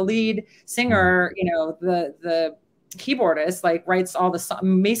 it's like the lead singer, the keyboardist, like writes all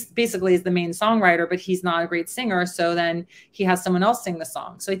the basically is the main songwriter, but he's not a great singer. So then he has someone else sing the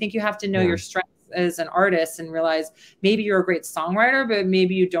song. So I think you have to know your strengths as an artist and realize maybe you're a great songwriter, but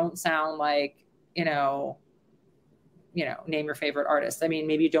maybe you don't sound like, name your favorite artist. I mean,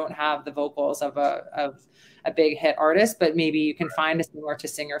 maybe you don't have the vocals of a big hit artist, but maybe you can find a singer to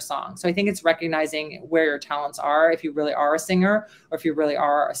sing your song. So I think it's recognizing where your talents are. If you really are a singer, or if you really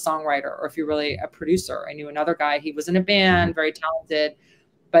are a songwriter, or if you're really a producer. I knew another guy, he was in a band, very talented,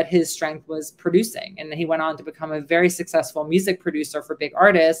 but his strength was producing. And he went on to become a very successful music producer for big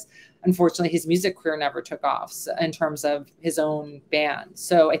artists. Unfortunately, his music career never took off in terms of his own band.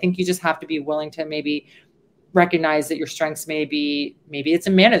 So I think you just have to be willing to maybe recognize that your strengths maybe it's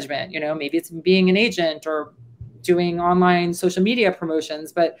in management, maybe it's being an agent or doing online social media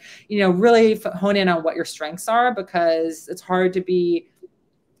promotions, but, really hone in on what your strengths are, because it's hard to be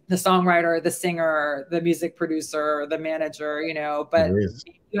the songwriter, the singer, the music producer, the manager, you know, It but is.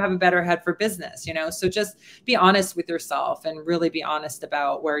 you have a better head for business, you know? So just be honest with yourself and really be honest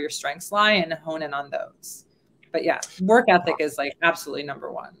about where your strengths lie and hone in on those. But yeah, work ethic is like absolutely number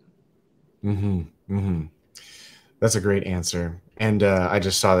one. That's a great answer. And I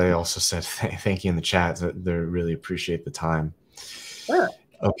just saw they also said thank you in the chat. That they really appreciate the time. Sure.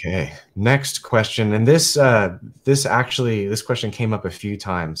 Okay, next question. And this question came up a few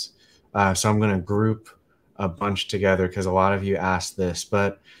times. So I'm going to group a bunch together because a lot of you asked this.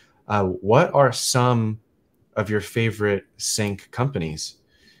 But what are some of your favorite sync companies?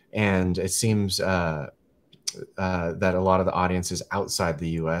 And it seems that a lot of the audience is outside the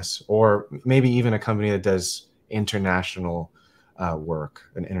US, or maybe even a company that does international work,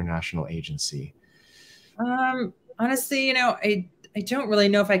 an international agency. Honestly, you know, I don't really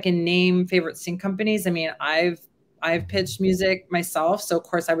know if I can name favorite sync companies. I mean, I've pitched music myself, so of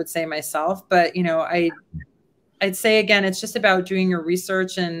course I would say myself, but you know, I'd say again, it's just about doing your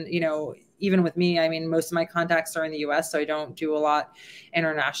research. And, you know, even with me, I mean, most of my contacts are in the US, so I don't do a lot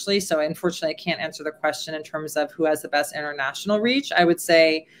internationally. So unfortunately, I can't answer the question in terms of who has the best international reach. I would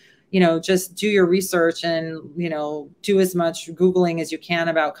say, you know, just do your research and, you know, do as much Googling as you can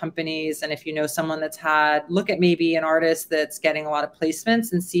about companies. And if you know someone that's look at maybe an artist that's getting a lot of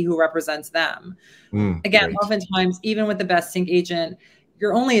placements and see who represents them. Again, Great. oftentimes, even with the best sync agent,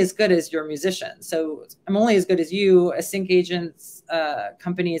 you're only as good as your musician. So I'm only as good as you. A sync agent's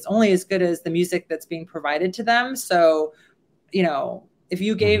company is only as good as the music that's being provided to them. So, you know, if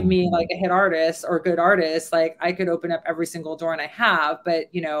you gave me like a hit artist or a good artist, like I could open up every single door, and I have,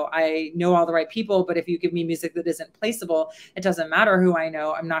 but you know, I know all the right people. But if you give me music that isn't placeable, it doesn't matter who I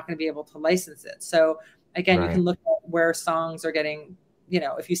know, I'm not going to be able to license it. So again, you can look at where songs are getting, you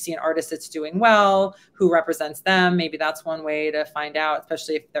know, if you see an artist that's doing well, who represents them, maybe that's one way to find out,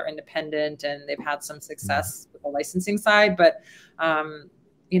 especially if they're independent and they've had some success with the licensing side. But,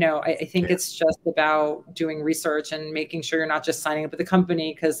 you know, I think it's just about doing research and making sure you're not just signing up with the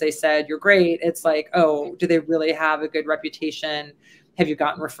company because they said you're great. It's like, oh, do they really have a good reputation? Have you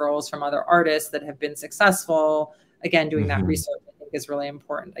gotten referrals from other artists that have been successful? Again, doing that research is really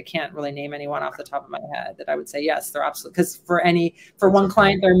important. I can't really name anyone off the top of my head that I would say, yes, they're absolutely, because for one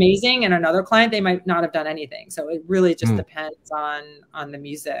client, they're amazing. And another client, they might not have done anything. So it really just depends on the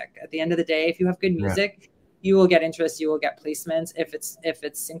music. At the end of the day, if you have good music, you will get interest, you will get placements. If it's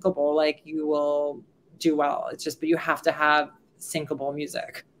syncable, like you will do well. It's just, but you have to have syncable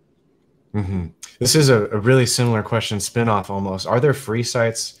music. This is a really similar question, spinoff almost. Are there free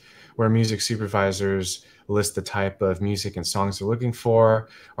sites where music supervisors list the type of music and songs they're looking for?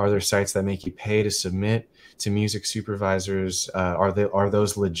 Are there sites that make you pay to submit to music supervisors? Are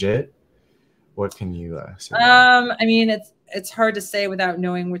those legit? What can you say? I mean, it's hard to say without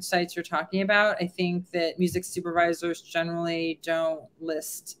knowing which sites you're talking about. I think that music supervisors generally don't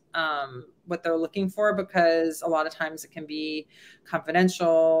list what they're looking for because a lot of times it can be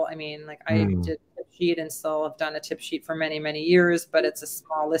confidential. I mean, like I did a tip sheet and still have done a tip sheet for many, many years, but it's a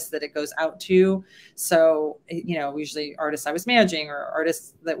small list that it goes out to. So, you know, usually artists I was managing or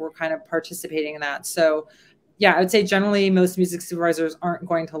artists that were kind of participating in that. So yeah, I would say generally most music supervisors aren't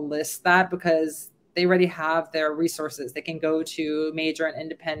going to list that because they already have their resources. They can go to major and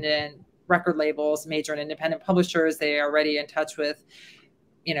independent record labels, major and independent publishers. They are already in touch with,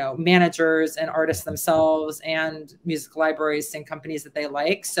 you know, managers and artists themselves and music libraries and companies that they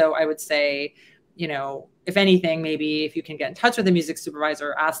like. So I would say, you know, if anything, maybe if you can get in touch with a music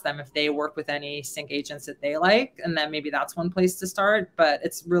supervisor, ask them if they work with any sync agents that they like, and then maybe that's one place to start. But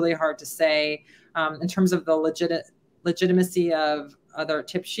it's really hard to say in terms of the legitimacy of other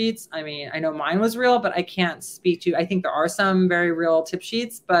tip sheets. I mean, I know mine was real, but I can't speak to, I think there are some very real tip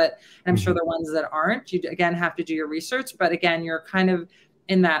sheets, but I'm sure the ones that aren't, you again have to do your research. But again, you're kind of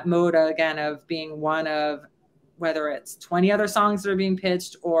in that mode again of being one of, whether it's 20 other songs that are being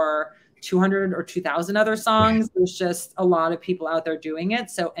pitched or 200 or 2,000 other songs. There's just a lot of people out there doing it.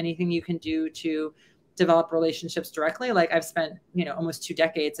 So anything you can do to develop relationships directly, like I've spent, you know, almost 2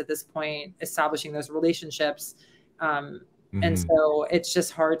 decades at this point establishing those relationships. And so it's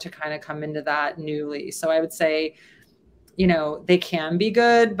just hard to kind of come into that newly. So I would say, you know, they can be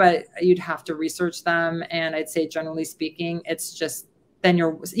good, but you'd have to research them. And I'd say generally speaking, it's just, then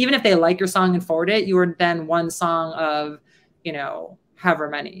you're, even if they like your song and forward it, you are then one song of, you know, however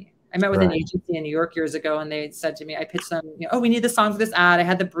many. I met with an agency in New York years ago, and they said to me, I pitched them, you know, oh, we need the song for this ad. I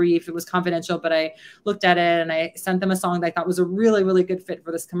had the brief. It was confidential, but I looked at it and I sent them a song that I thought was a really, really good fit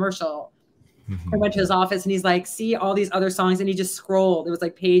for this commercial. I went to his office and he's like, see all these other songs. And he just scrolled. It was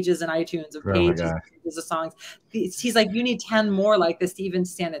like pages in iTunes of pages, and pages of songs. He's like, you need 10 more like this to even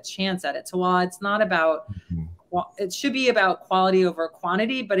stand a chance at it. So while it's not about, it should be about quality over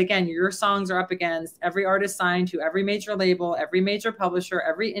quantity. But again, your songs are up against every artist signed to every major label, every major publisher,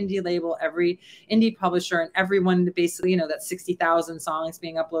 every indie label, every indie publisher, and everyone basically, you know, that 60,000 songs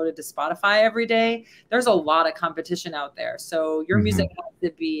being uploaded to Spotify every day. There's a lot of competition out there. So your music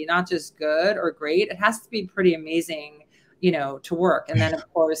has to be not just good or great, it has to be pretty amazing, you know, to work. And then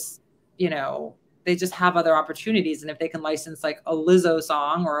of course, you know, they just have other opportunities. And if they can license like a Lizzo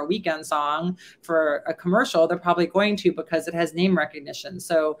song or a Weekend song for a commercial, they're probably going to, because it has name recognition.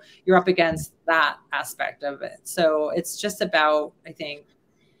 So you're up against that aspect of it. So it's just about, I think,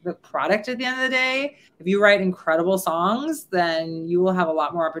 the product at the end of the day. If you write incredible songs, then you will have a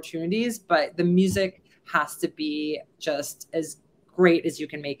lot more opportunities, but the music has to be just as great as you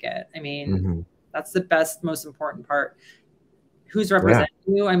can make it. I mean, that's the best, most important part. Who's representing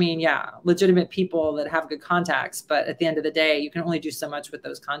you? I mean, yeah, legitimate people that have good contacts, but at the end of the day, you can only do so much with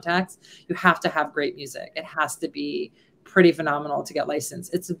those contacts. You have to have great music. It has to be pretty phenomenal to get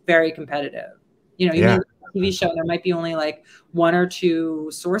licensed. It's very competitive. You know, you need a TV show, and there might be only like 1 or 2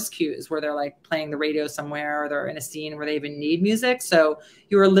 source cues where they're like playing the radio somewhere, or they're in a scene where they even need music. So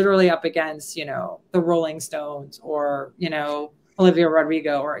you are literally up against, you know, the Rolling Stones, or, you know, Olivia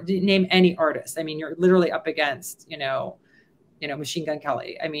Rodrigo, or name any artist. I mean, you're literally up against, you know, Machine Gun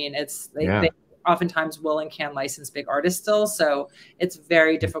Kelly. I mean, it's they oftentimes will and can license big artists still. So it's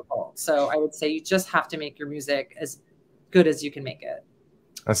very difficult. So I would say you just have to make your music as good as you can make it.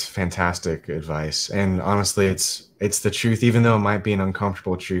 That's fantastic advice. And honestly, it's the truth, even though it might be an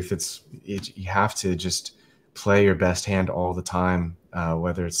uncomfortable truth. You have to just play your best hand all the time,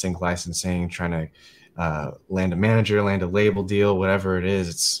 whether it's sync licensing, trying to land a manager, land a label deal, whatever it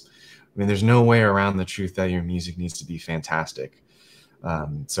is. I mean, there's no way around the truth that your music needs to be fantastic.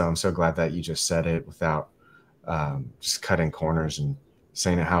 So I'm so glad that you just said it without just cutting corners and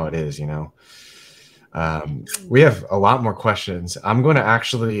saying it how it is, you know. We have a lot more questions. I'm going to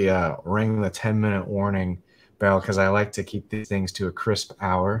actually ring the 10-minute warning bell, because I like to keep these things to a crisp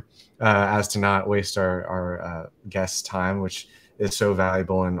hour, as to not waste our guests' time, which is so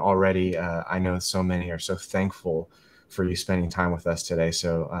valuable. And already I know so many are so thankful for you spending time with us today.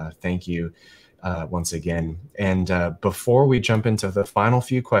 So thank you once again. And before we jump into the final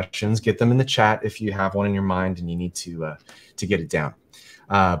few questions, get them in the chat if you have one in your mind and you need to get it down.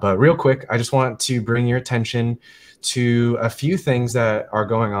 But real quick, I just want to bring your attention to a few things that are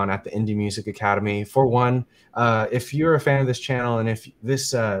going on at the Indie Music Academy. For one, if you're a fan of this channel and if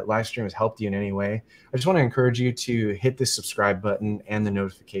this live stream has helped you in any way, I just want to encourage you to hit the subscribe button and the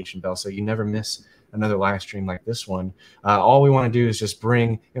notification bell so you never miss another live stream like this one. All we want to do is just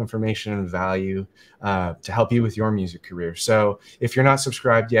bring information and value to help you with your music career. So if you're not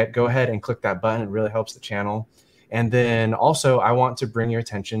subscribed yet, go ahead and click that button. It really helps the channel. And then also, I want to bring your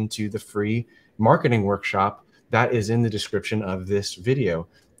attention to the free marketing workshop that is in the description of this video.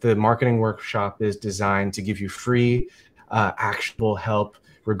 The marketing workshop is designed to give you free, actionable help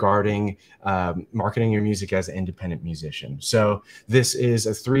regarding marketing your music as an independent musician. So this is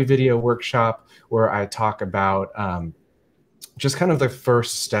a 3-video workshop where I talk about just kind of the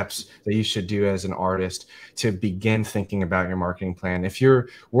first steps that you should do as an artist to begin thinking about your marketing plan. If you're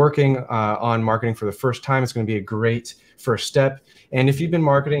working on marketing for the first time, it's going to be a great first step. And if you've been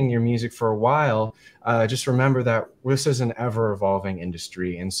marketing your music for a while, just remember that this is an ever-evolving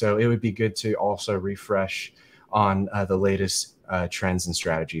industry. And so it would be good to also refresh on the latest trends and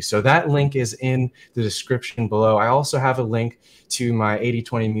strategies. So that link is in the description below. I also have a link to my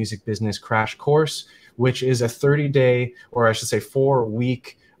 80/20 music business crash course, which is a 30-day, or I should say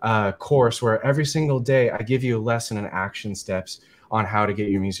 4-week course where every single day I give you a lesson and action steps on how to get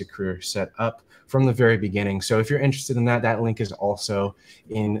your music career set up from the very beginning. So if you're interested in that, that link is also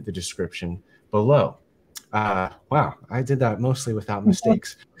in the description below. Wow, I did that mostly without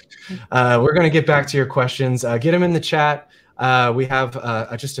mistakes. We're going to get back to your questions. Get them in the chat. We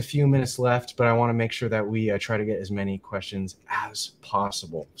have just a few minutes left, but I want to make sure that we try to get as many questions as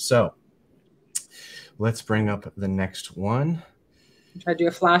possible. So let's bring up the next one. Try to do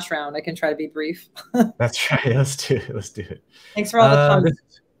a flash round. I can try to be brief. That's right. Let's do it. Let's do it. Thanks for all the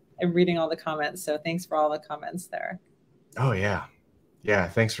comments. I'm reading all the comments. So thanks for all the comments there. Oh, yeah. Yeah.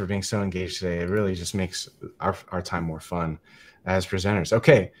 Thanks for being so engaged today. It really just makes our time more fun as presenters.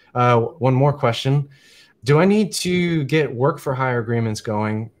 Okay. One more question. Do I need to get work for hire agreements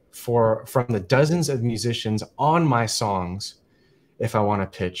going from the dozens of musicians on my songs if I want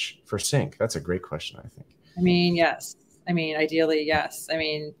to pitch for sync? That's a great question, I think. I mean, yes. I mean, ideally, yes. I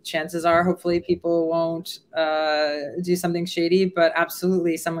mean, chances are, hopefully, people won't do something shady, but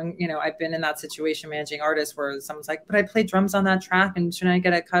absolutely, someone, you know, I've been in that situation managing artists where someone's like, but I played drums on that track and shouldn't I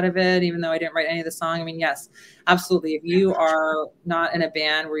get a cut of it, even though I didn't write any of the song? I mean, yes, absolutely. If you are not in a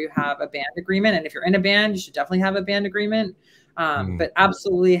band where you have a band agreement, and if you're in a band, you should definitely have a band agreement, but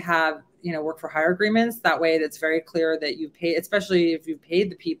absolutely have, you know, work for hire agreements. That way that's very clear that you pay, especially if you've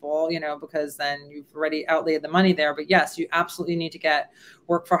paid the people, you know, because then you've already outlaid the money there. But yes, you absolutely need to get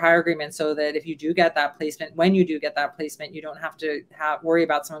work for hire agreements so that if you do get that placement, when you do get that placement, you don't have to worry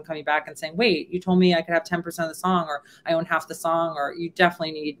about someone coming back and saying, wait, you told me I could have 10% of the song, or I own half the song, or you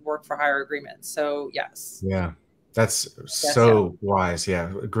definitely need work for hire agreements. So yes. Yeah. That's so wise.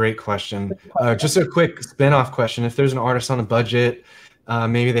 Yeah. Great question. Just a quick spin-off question. If there's an artist on a budget,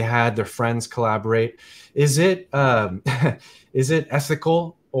 maybe they had their friends collaborate. Is it is it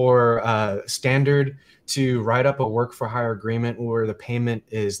ethical or standard to write up a work for hire agreement where the payment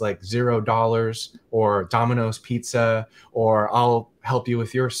is like $0 or Domino's Pizza, or I'll help you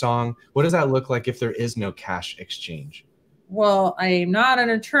with your song? What does that look like if there is no cash exchange? Well, I'm not an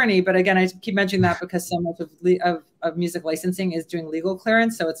attorney, but again, I keep mentioning that because so much of music licensing is doing legal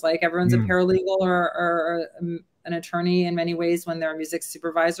clearance. So it's like everyone's a paralegal or an attorney in many ways when they're a music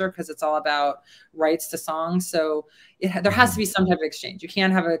supervisor, because it's all about rights to songs. So there has to be some type of exchange. You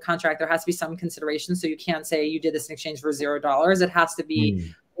can't have a contract. There has to be some consideration. So you can't say you did this in exchange for $0. It has to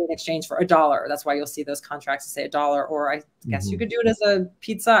be in exchange for $1. That's why you'll see those contracts that say $1, or I guess you could do it as a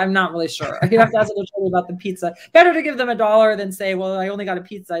pizza. I'm not really sure. You have to ask the attorney about the pizza. Better to give them $1 than say, well, I only got a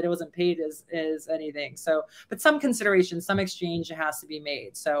pizza. I wasn't paid as anything. So, but some consideration, some exchange has to be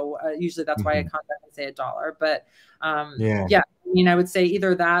made. So usually that's why a contract can say $1. But yeah, I mean, I would say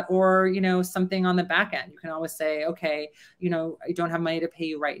either that or, you know, something on the back end. You can always say, okay, you know, I don't have money to pay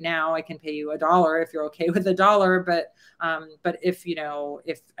you right now. I can pay you $1 if you're okay with $1. But if, you know,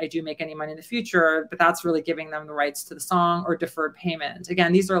 if I do make any money in the future, but that's really giving them the rights to the song, or deferred payment.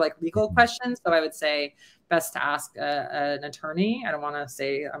 Again, these are like legal questions. So I would say best to ask an attorney. I don't want to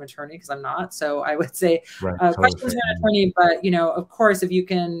say I'm an attorney because I'm not. So I would say questions for an attorney. But, you know, of course, if you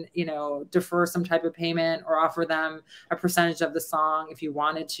can, you know, defer some type of payment or offer them a percentage of the song if you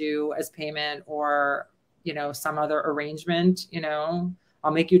wanted to as payment, or, you know, some other arrangement, you know,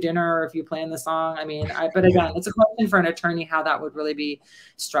 I'll make you dinner if you play in the song. I mean, but again, it's a question for an attorney how that would really be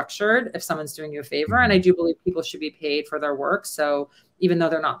structured if someone's doing you a favor. And I do believe people should be paid for their work. So even though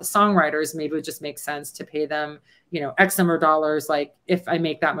they're not the songwriters, maybe it just makes sense to pay them, you know, X number of dollars. Like if I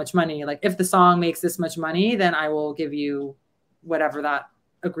make that much money, like if the song makes this much money, then I will give you whatever that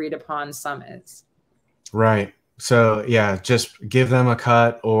agreed upon sum is. Right. So yeah, just give them a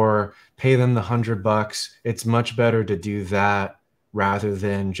cut or pay them the $100. It's much better to do that rather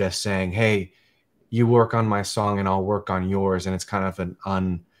than just saying, hey, you work on my song and I'll work on yours. And it's kind of an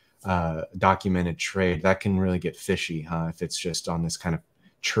undocumented trade. That can really get fishy, huh? If it's just on this kind of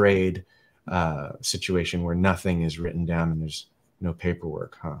trade situation where nothing is written down and there's no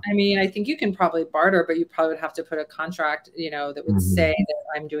paperwork, huh? I mean, I think you can probably barter, but you probably would have to put a contract, you know, that would say that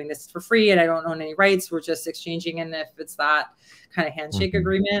I'm doing this for free and I don't own any rights. We're just exchanging. And if it's that kind of handshake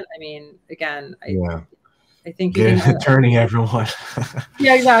agreement, I mean, again, I think you can attorney everyone.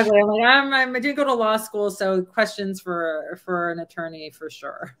 Yeah, exactly. I'm like, I didn't go to law school, so questions for an attorney for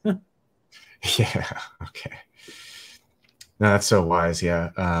sure. Yeah. Okay. No, that's so wise. Yeah.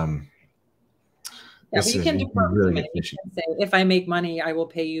 Yeah, but you can defer really you can say, if I make money, I will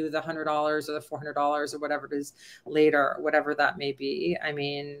pay you the $100 or the $400 or whatever it is later, whatever that may be. I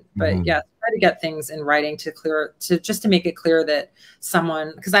mean, but yeah, try to get things in writing just to make it clear that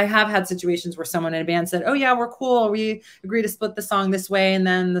someone, because I have had situations where someone in a band said, oh yeah, we're cool. We agree to split the song this way. And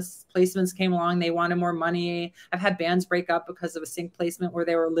then the placements came along. They wanted more money. I've had bands break up because of a sync placement where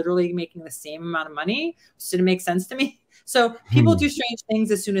they were literally making the same amount of money, which didn't make sense to me. So people do strange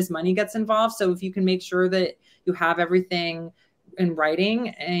things as soon as money gets involved. So if you can make sure that you have everything in writing,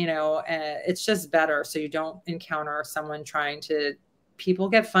 and, you know, it's just better. So you don't encounter someone people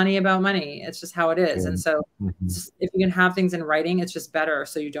get funny about money. It's just how it is. And so if you can have things in writing, it's just better.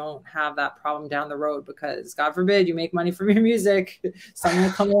 So you don't have that problem down the road, because God forbid you make money from your music, someone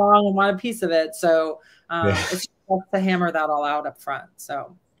will come along and want a piece of it. So it's just to hammer that all out up front.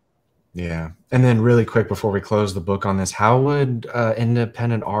 So. Yeah. And then really quick before we close the book on this, how would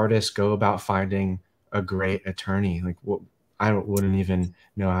independent artists go about finding a great attorney? Like, I wouldn't even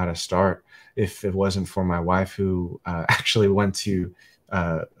know how to start if it wasn't for my wife, who actually went to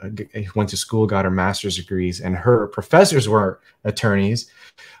school, got her master's degrees, and her professors were attorneys.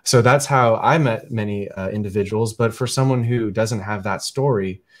 So that's how I met many individuals. But for someone who doesn't have that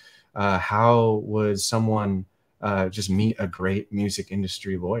story, how would someone just meet a great music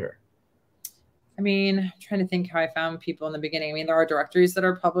industry lawyer? I mean, I'm trying to think how I found people in the beginning. I mean, there are directories that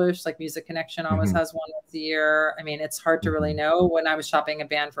are published, like Music Connection always has one once a year. I mean, it's hard to really know. When I was shopping a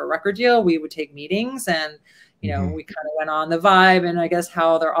band for a record deal, we would take meetings and, you know, we kind of went on the vibe and I guess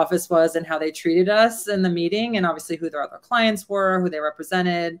how their office was and how they treated us in the meeting, and obviously who their other clients were, who they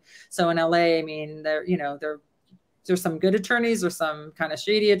represented. So in LA, I mean, there's some good attorneys or some kind of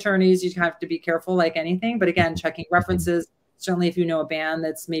shady attorneys. You have to be careful like anything. But again, checking references. Certainly if you know a band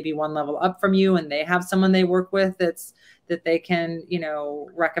that's maybe one level up from you and they have someone they work with that they can, you know,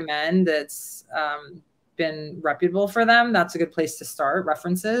 recommend that's been reputable for them, that's a good place to start,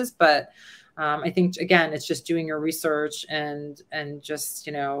 references. But I think, again, it's just doing your research and just,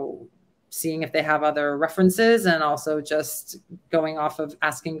 you know, seeing if they have other references, and also just going off of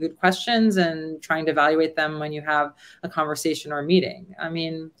asking good questions and trying to evaluate them when you have a conversation or a meeting. I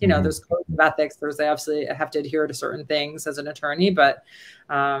mean, you know, there's codes of ethics. They absolutely have to adhere to certain things as an attorney, but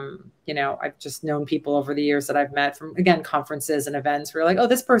you know, I've just known people over the years that I've met from, again, conferences and events where you're like, oh,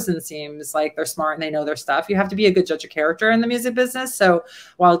 this person seems like they're smart and they know their stuff. You have to be a good judge of character in the music business. So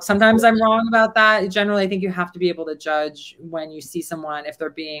while sometimes I'm wrong about that, generally I think you have to be able to judge when you see someone if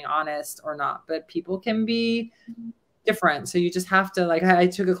they're being honest or not. But people can be different. So you just have to, like, I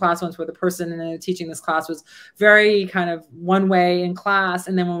took a class once where the person teaching this class was very kind of one way in class.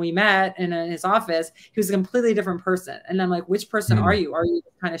 And then when we met in his office, he was a completely different person. And I'm like, which person are you? Are you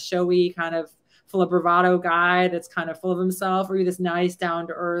kind of showy, kind of full of bravado guy that's kind of full of himself? Or are you this nice, down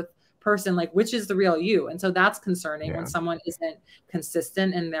to earth person? Like, which is the real you? And so that's concerning when someone isn't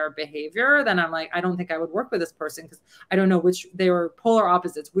consistent in their behavior. Then I'm like, I don't think I would work with this person because I don't know which, they were polar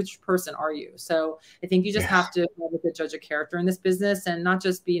opposites. Which person are you? So I think you just have to have a good judge of character in this business and not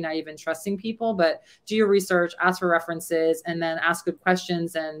just be naive and trusting people, but do your research, ask for references, and then ask good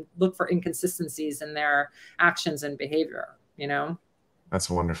questions and look for inconsistencies in their actions and behavior, you know?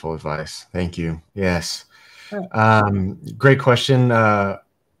 That's wonderful advice. Thank you. Yes. Great question.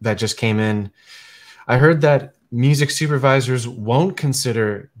 That just came in. I heard that music supervisors won't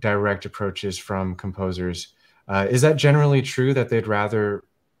consider direct approaches from composers. Is that generally true, that they'd rather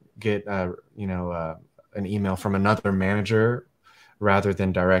get, you know, an email from another manager rather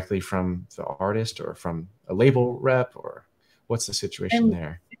than directly from the artist or from a label rep, or what's the situation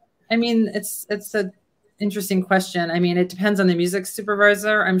there? I mean, it's a interesting question. I mean, it depends on the music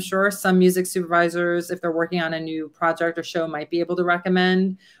supervisor. I'm sure some music supervisors, if they're working on a new project or show, might be able to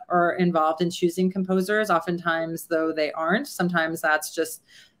recommend or involved in choosing composers. Oftentimes, though, they aren't. Sometimes that's just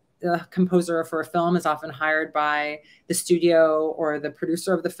the composer for a film is often hired by the studio or the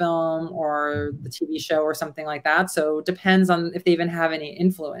producer of the film or the TV show or something like that. So it depends on if they even have any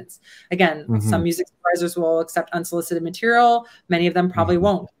influence. Again, some music supervisors will accept unsolicited material. Many of them probably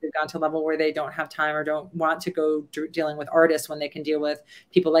won't. They've gone to a level where they don't have time or don't want to go dealing with artists when they can deal with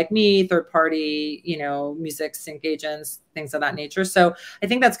people like me, third party, you know, music sync agents, things of that nature. So I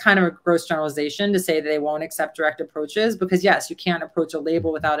think that's kind of a gross generalization to say that they won't accept direct approaches, because yes, you can't approach a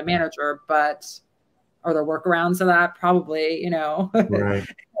label without a manager, but are there workarounds to that? Probably, you know. Right.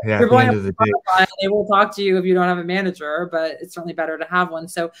 Yeah. You're at the going end of the day, they will talk to you if you don't have a manager, but it's certainly better to have one.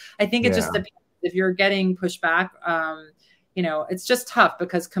 So I think it just depends. If you're getting pushback, you know, it's just tough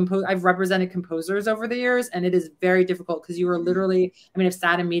because I've represented composers over the years, and it is very difficult because you are literally, I mean, I've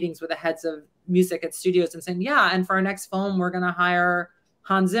sat in meetings with the heads of music at studios and saying, yeah, and for our next film, we're going to hire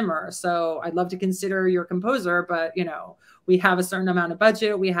Hans Zimmer. So I'd love to consider your composer, but, you know, we have a certain amount of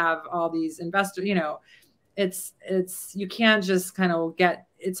budget. We have all these investors, you know, you can't just kind of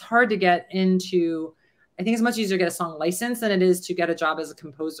it's hard to get into, I think it's much easier to get a song license than it is to get a job as a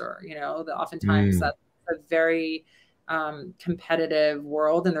composer. You know, oftentimes that's a very competitive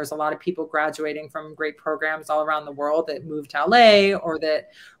world, and there's a lot of people graduating from great programs all around the world that move to LA or that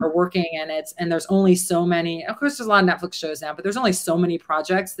are working in it. And there's only so many, of course, there's a lot of Netflix shows now, but there's only so many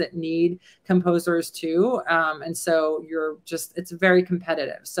projects that need composers too. And so it's very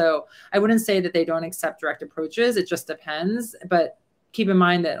competitive. So I wouldn't say that they don't accept direct approaches. It just depends. But keep in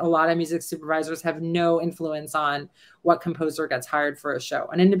mind that a lot of music supervisors have no influence on what composer gets hired for a show.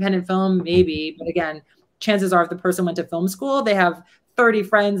 An independent film, maybe, but again, chances are if the person went to film school, they have 30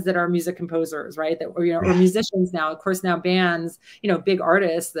 friends that are music composers, right? That, or, you know, or musicians now, of course, now bands, you know, big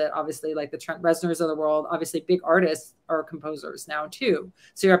artists that obviously like the Trent Reznors of the world, obviously big artists are composers now too.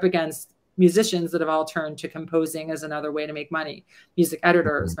 So you're up against musicians that have all turned to composing as another way to make money. Music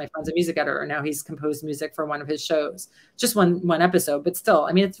editors, my friend's a music editor, now he's composed music for one of his shows, just one episode, but still,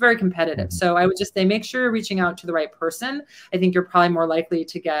 I mean, it's very competitive. So I would just say, make sure you're reaching out to the right person. I think you're probably more likely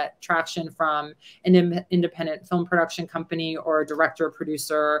to get traction from an independent film production company or a director,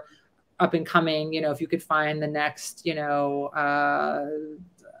 producer, up and coming, if you could find the next,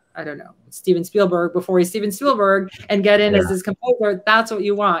 I don't know, Steven Spielberg before he's Steven Spielberg and get in as his composer. That's what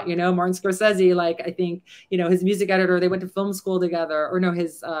you want, Martin Scorsese, like, I think, his music editor, they went to film school together, or no,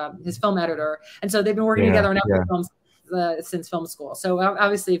 his film editor. And so they've been working together now for films since film school. So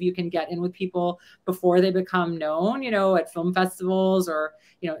obviously if you can get in with people before they become known, at film festivals or,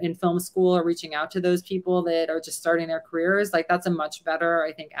 in film school, or reaching out to those people that are just starting their careers, like that's a much better,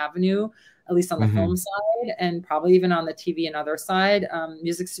 I think, avenue, at least on the film side, and probably even on the TV and other side.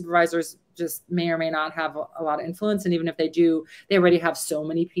 Music supervisors just may or may not have a lot of influence. And even if they do, they already have so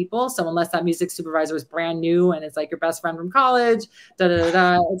many people. So unless that music supervisor is brand new and it's like your best friend from college,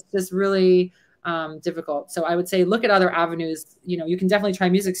 it's just really difficult. So I would say look at other avenues. You can definitely try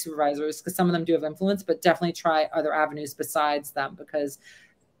music supervisors because some of them do have influence, but definitely try other avenues besides them, because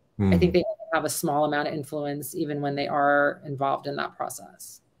I think they have a small amount of influence even when they are involved in that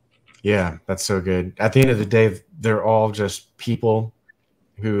process. Yeah, that's so good. At the end of the day, they're all just people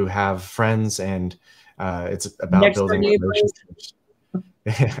who have friends, and it's about building relationships.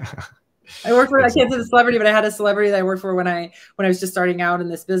 I worked for, I can't say the celebrity, but I had a celebrity that I worked for when I was just starting out in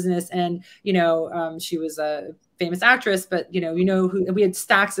this business. And, she was a famous actress, but who, we had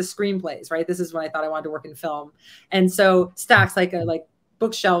stacks of screenplays, right? This is when I thought I wanted to work in film. And so stacks, like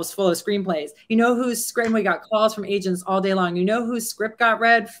bookshelves full of screenplays. Whose script, we got calls from agents all day long. Whose script got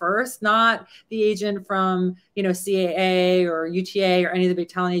read first, not the agent from, CAA or UTA or any of the big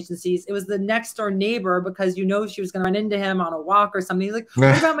talent agencies. It was the next door neighbor, because she was going to run into him on a walk or something. He's like,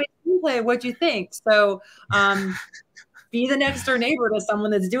 what about my screenplay? What'd you think? So be the next door neighbor to someone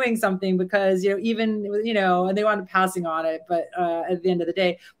that's doing something, because, even, and they wound up passing on it, but at the end of the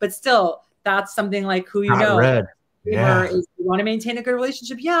day, but still, that's something like who you know. Read. Yeah. Is you want to maintain a good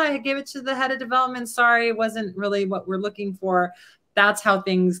relationship. Yeah, I gave it to the head of development. Sorry, it wasn't really what we're looking for. That's how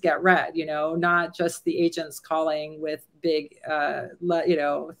things get read, not just the agents calling with big,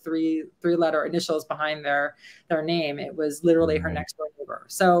 three-letter initials behind their name. It was literally her next door neighbor.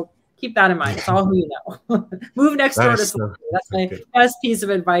 So keep that in mind. It's all who you know. Move next door to somebody. That's my best piece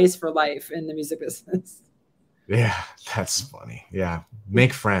of advice for life in the music business. Yeah, that's funny. Yeah,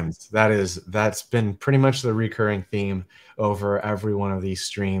 make friends. That's been pretty much the recurring theme over every one of these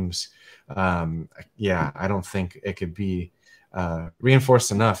streams. Yeah, I don't think it could be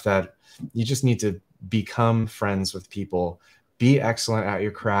reinforced enough that you just need to become friends with people, be excellent at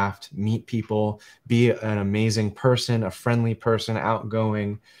your craft, meet people, be an amazing person, a friendly person,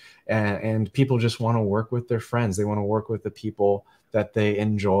 outgoing, and people just want to work with their friends. They want to work with the people that they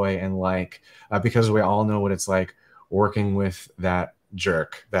enjoy and like, because we all know what it's like working with that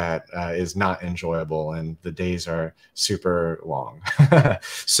jerk that is not enjoyable, and the days are super long.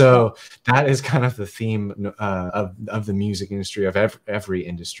 So that is kind of the theme of the music industry, of every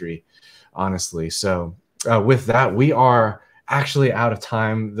industry, honestly. So with that, we are actually out of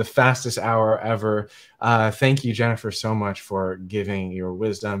time, the fastest hour ever. Thank you, Jennifer, so much for giving your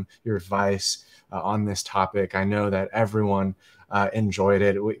wisdom, your advice on this topic. I know that everyone enjoyed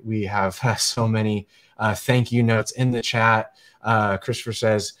it. We have so many thank you notes in the chat. Christopher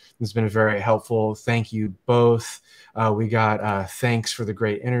says it's been very helpful. Thank you both. We got thanks for the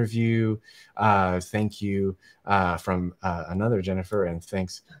great interview. Thank you from another Jennifer, and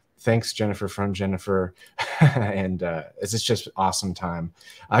thanks Jennifer from Jennifer. And it's just awesome time.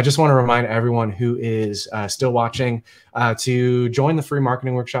 I just want to remind everyone who is still watching to join the free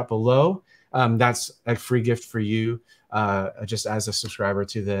marketing workshop below. That's a free gift for you, just as a subscriber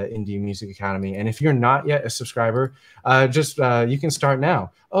to the Indie Music Academy. And if you're not yet a subscriber, you can start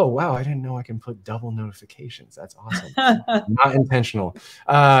now. Oh, wow, I didn't know I can put double notifications. That's awesome. Not intentional.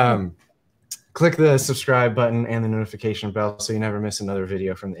 Click the subscribe button and the notification bell so you never miss another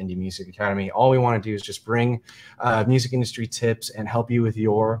video from the Indie Music Academy. All we want to do is just bring music industry tips and help you with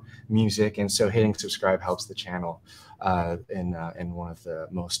your music. And so hitting subscribe helps the channel in one of the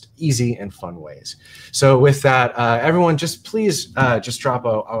most easy and fun ways. So with that, everyone, just please just drop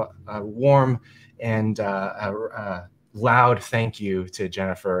a warm and loud thank you to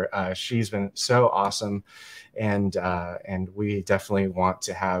Jennifer. She's been so awesome, and we definitely want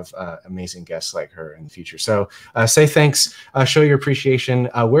to have amazing guests like her in the future. So say thanks, show your appreciation.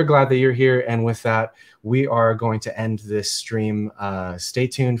 We're glad that you're here, and with that, we are going to end this stream. Stay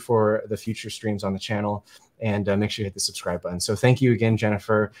tuned for the future streams on the channel, and make sure you hit the subscribe button. So thank you again,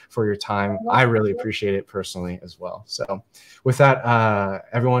 Jennifer, for your time. I really appreciate it personally as well. So with that,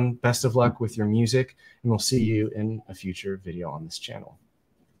 everyone, best of luck with your music, and we'll see you in a future video on this channel.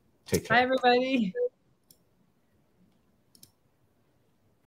 Take care. Hi, everybody.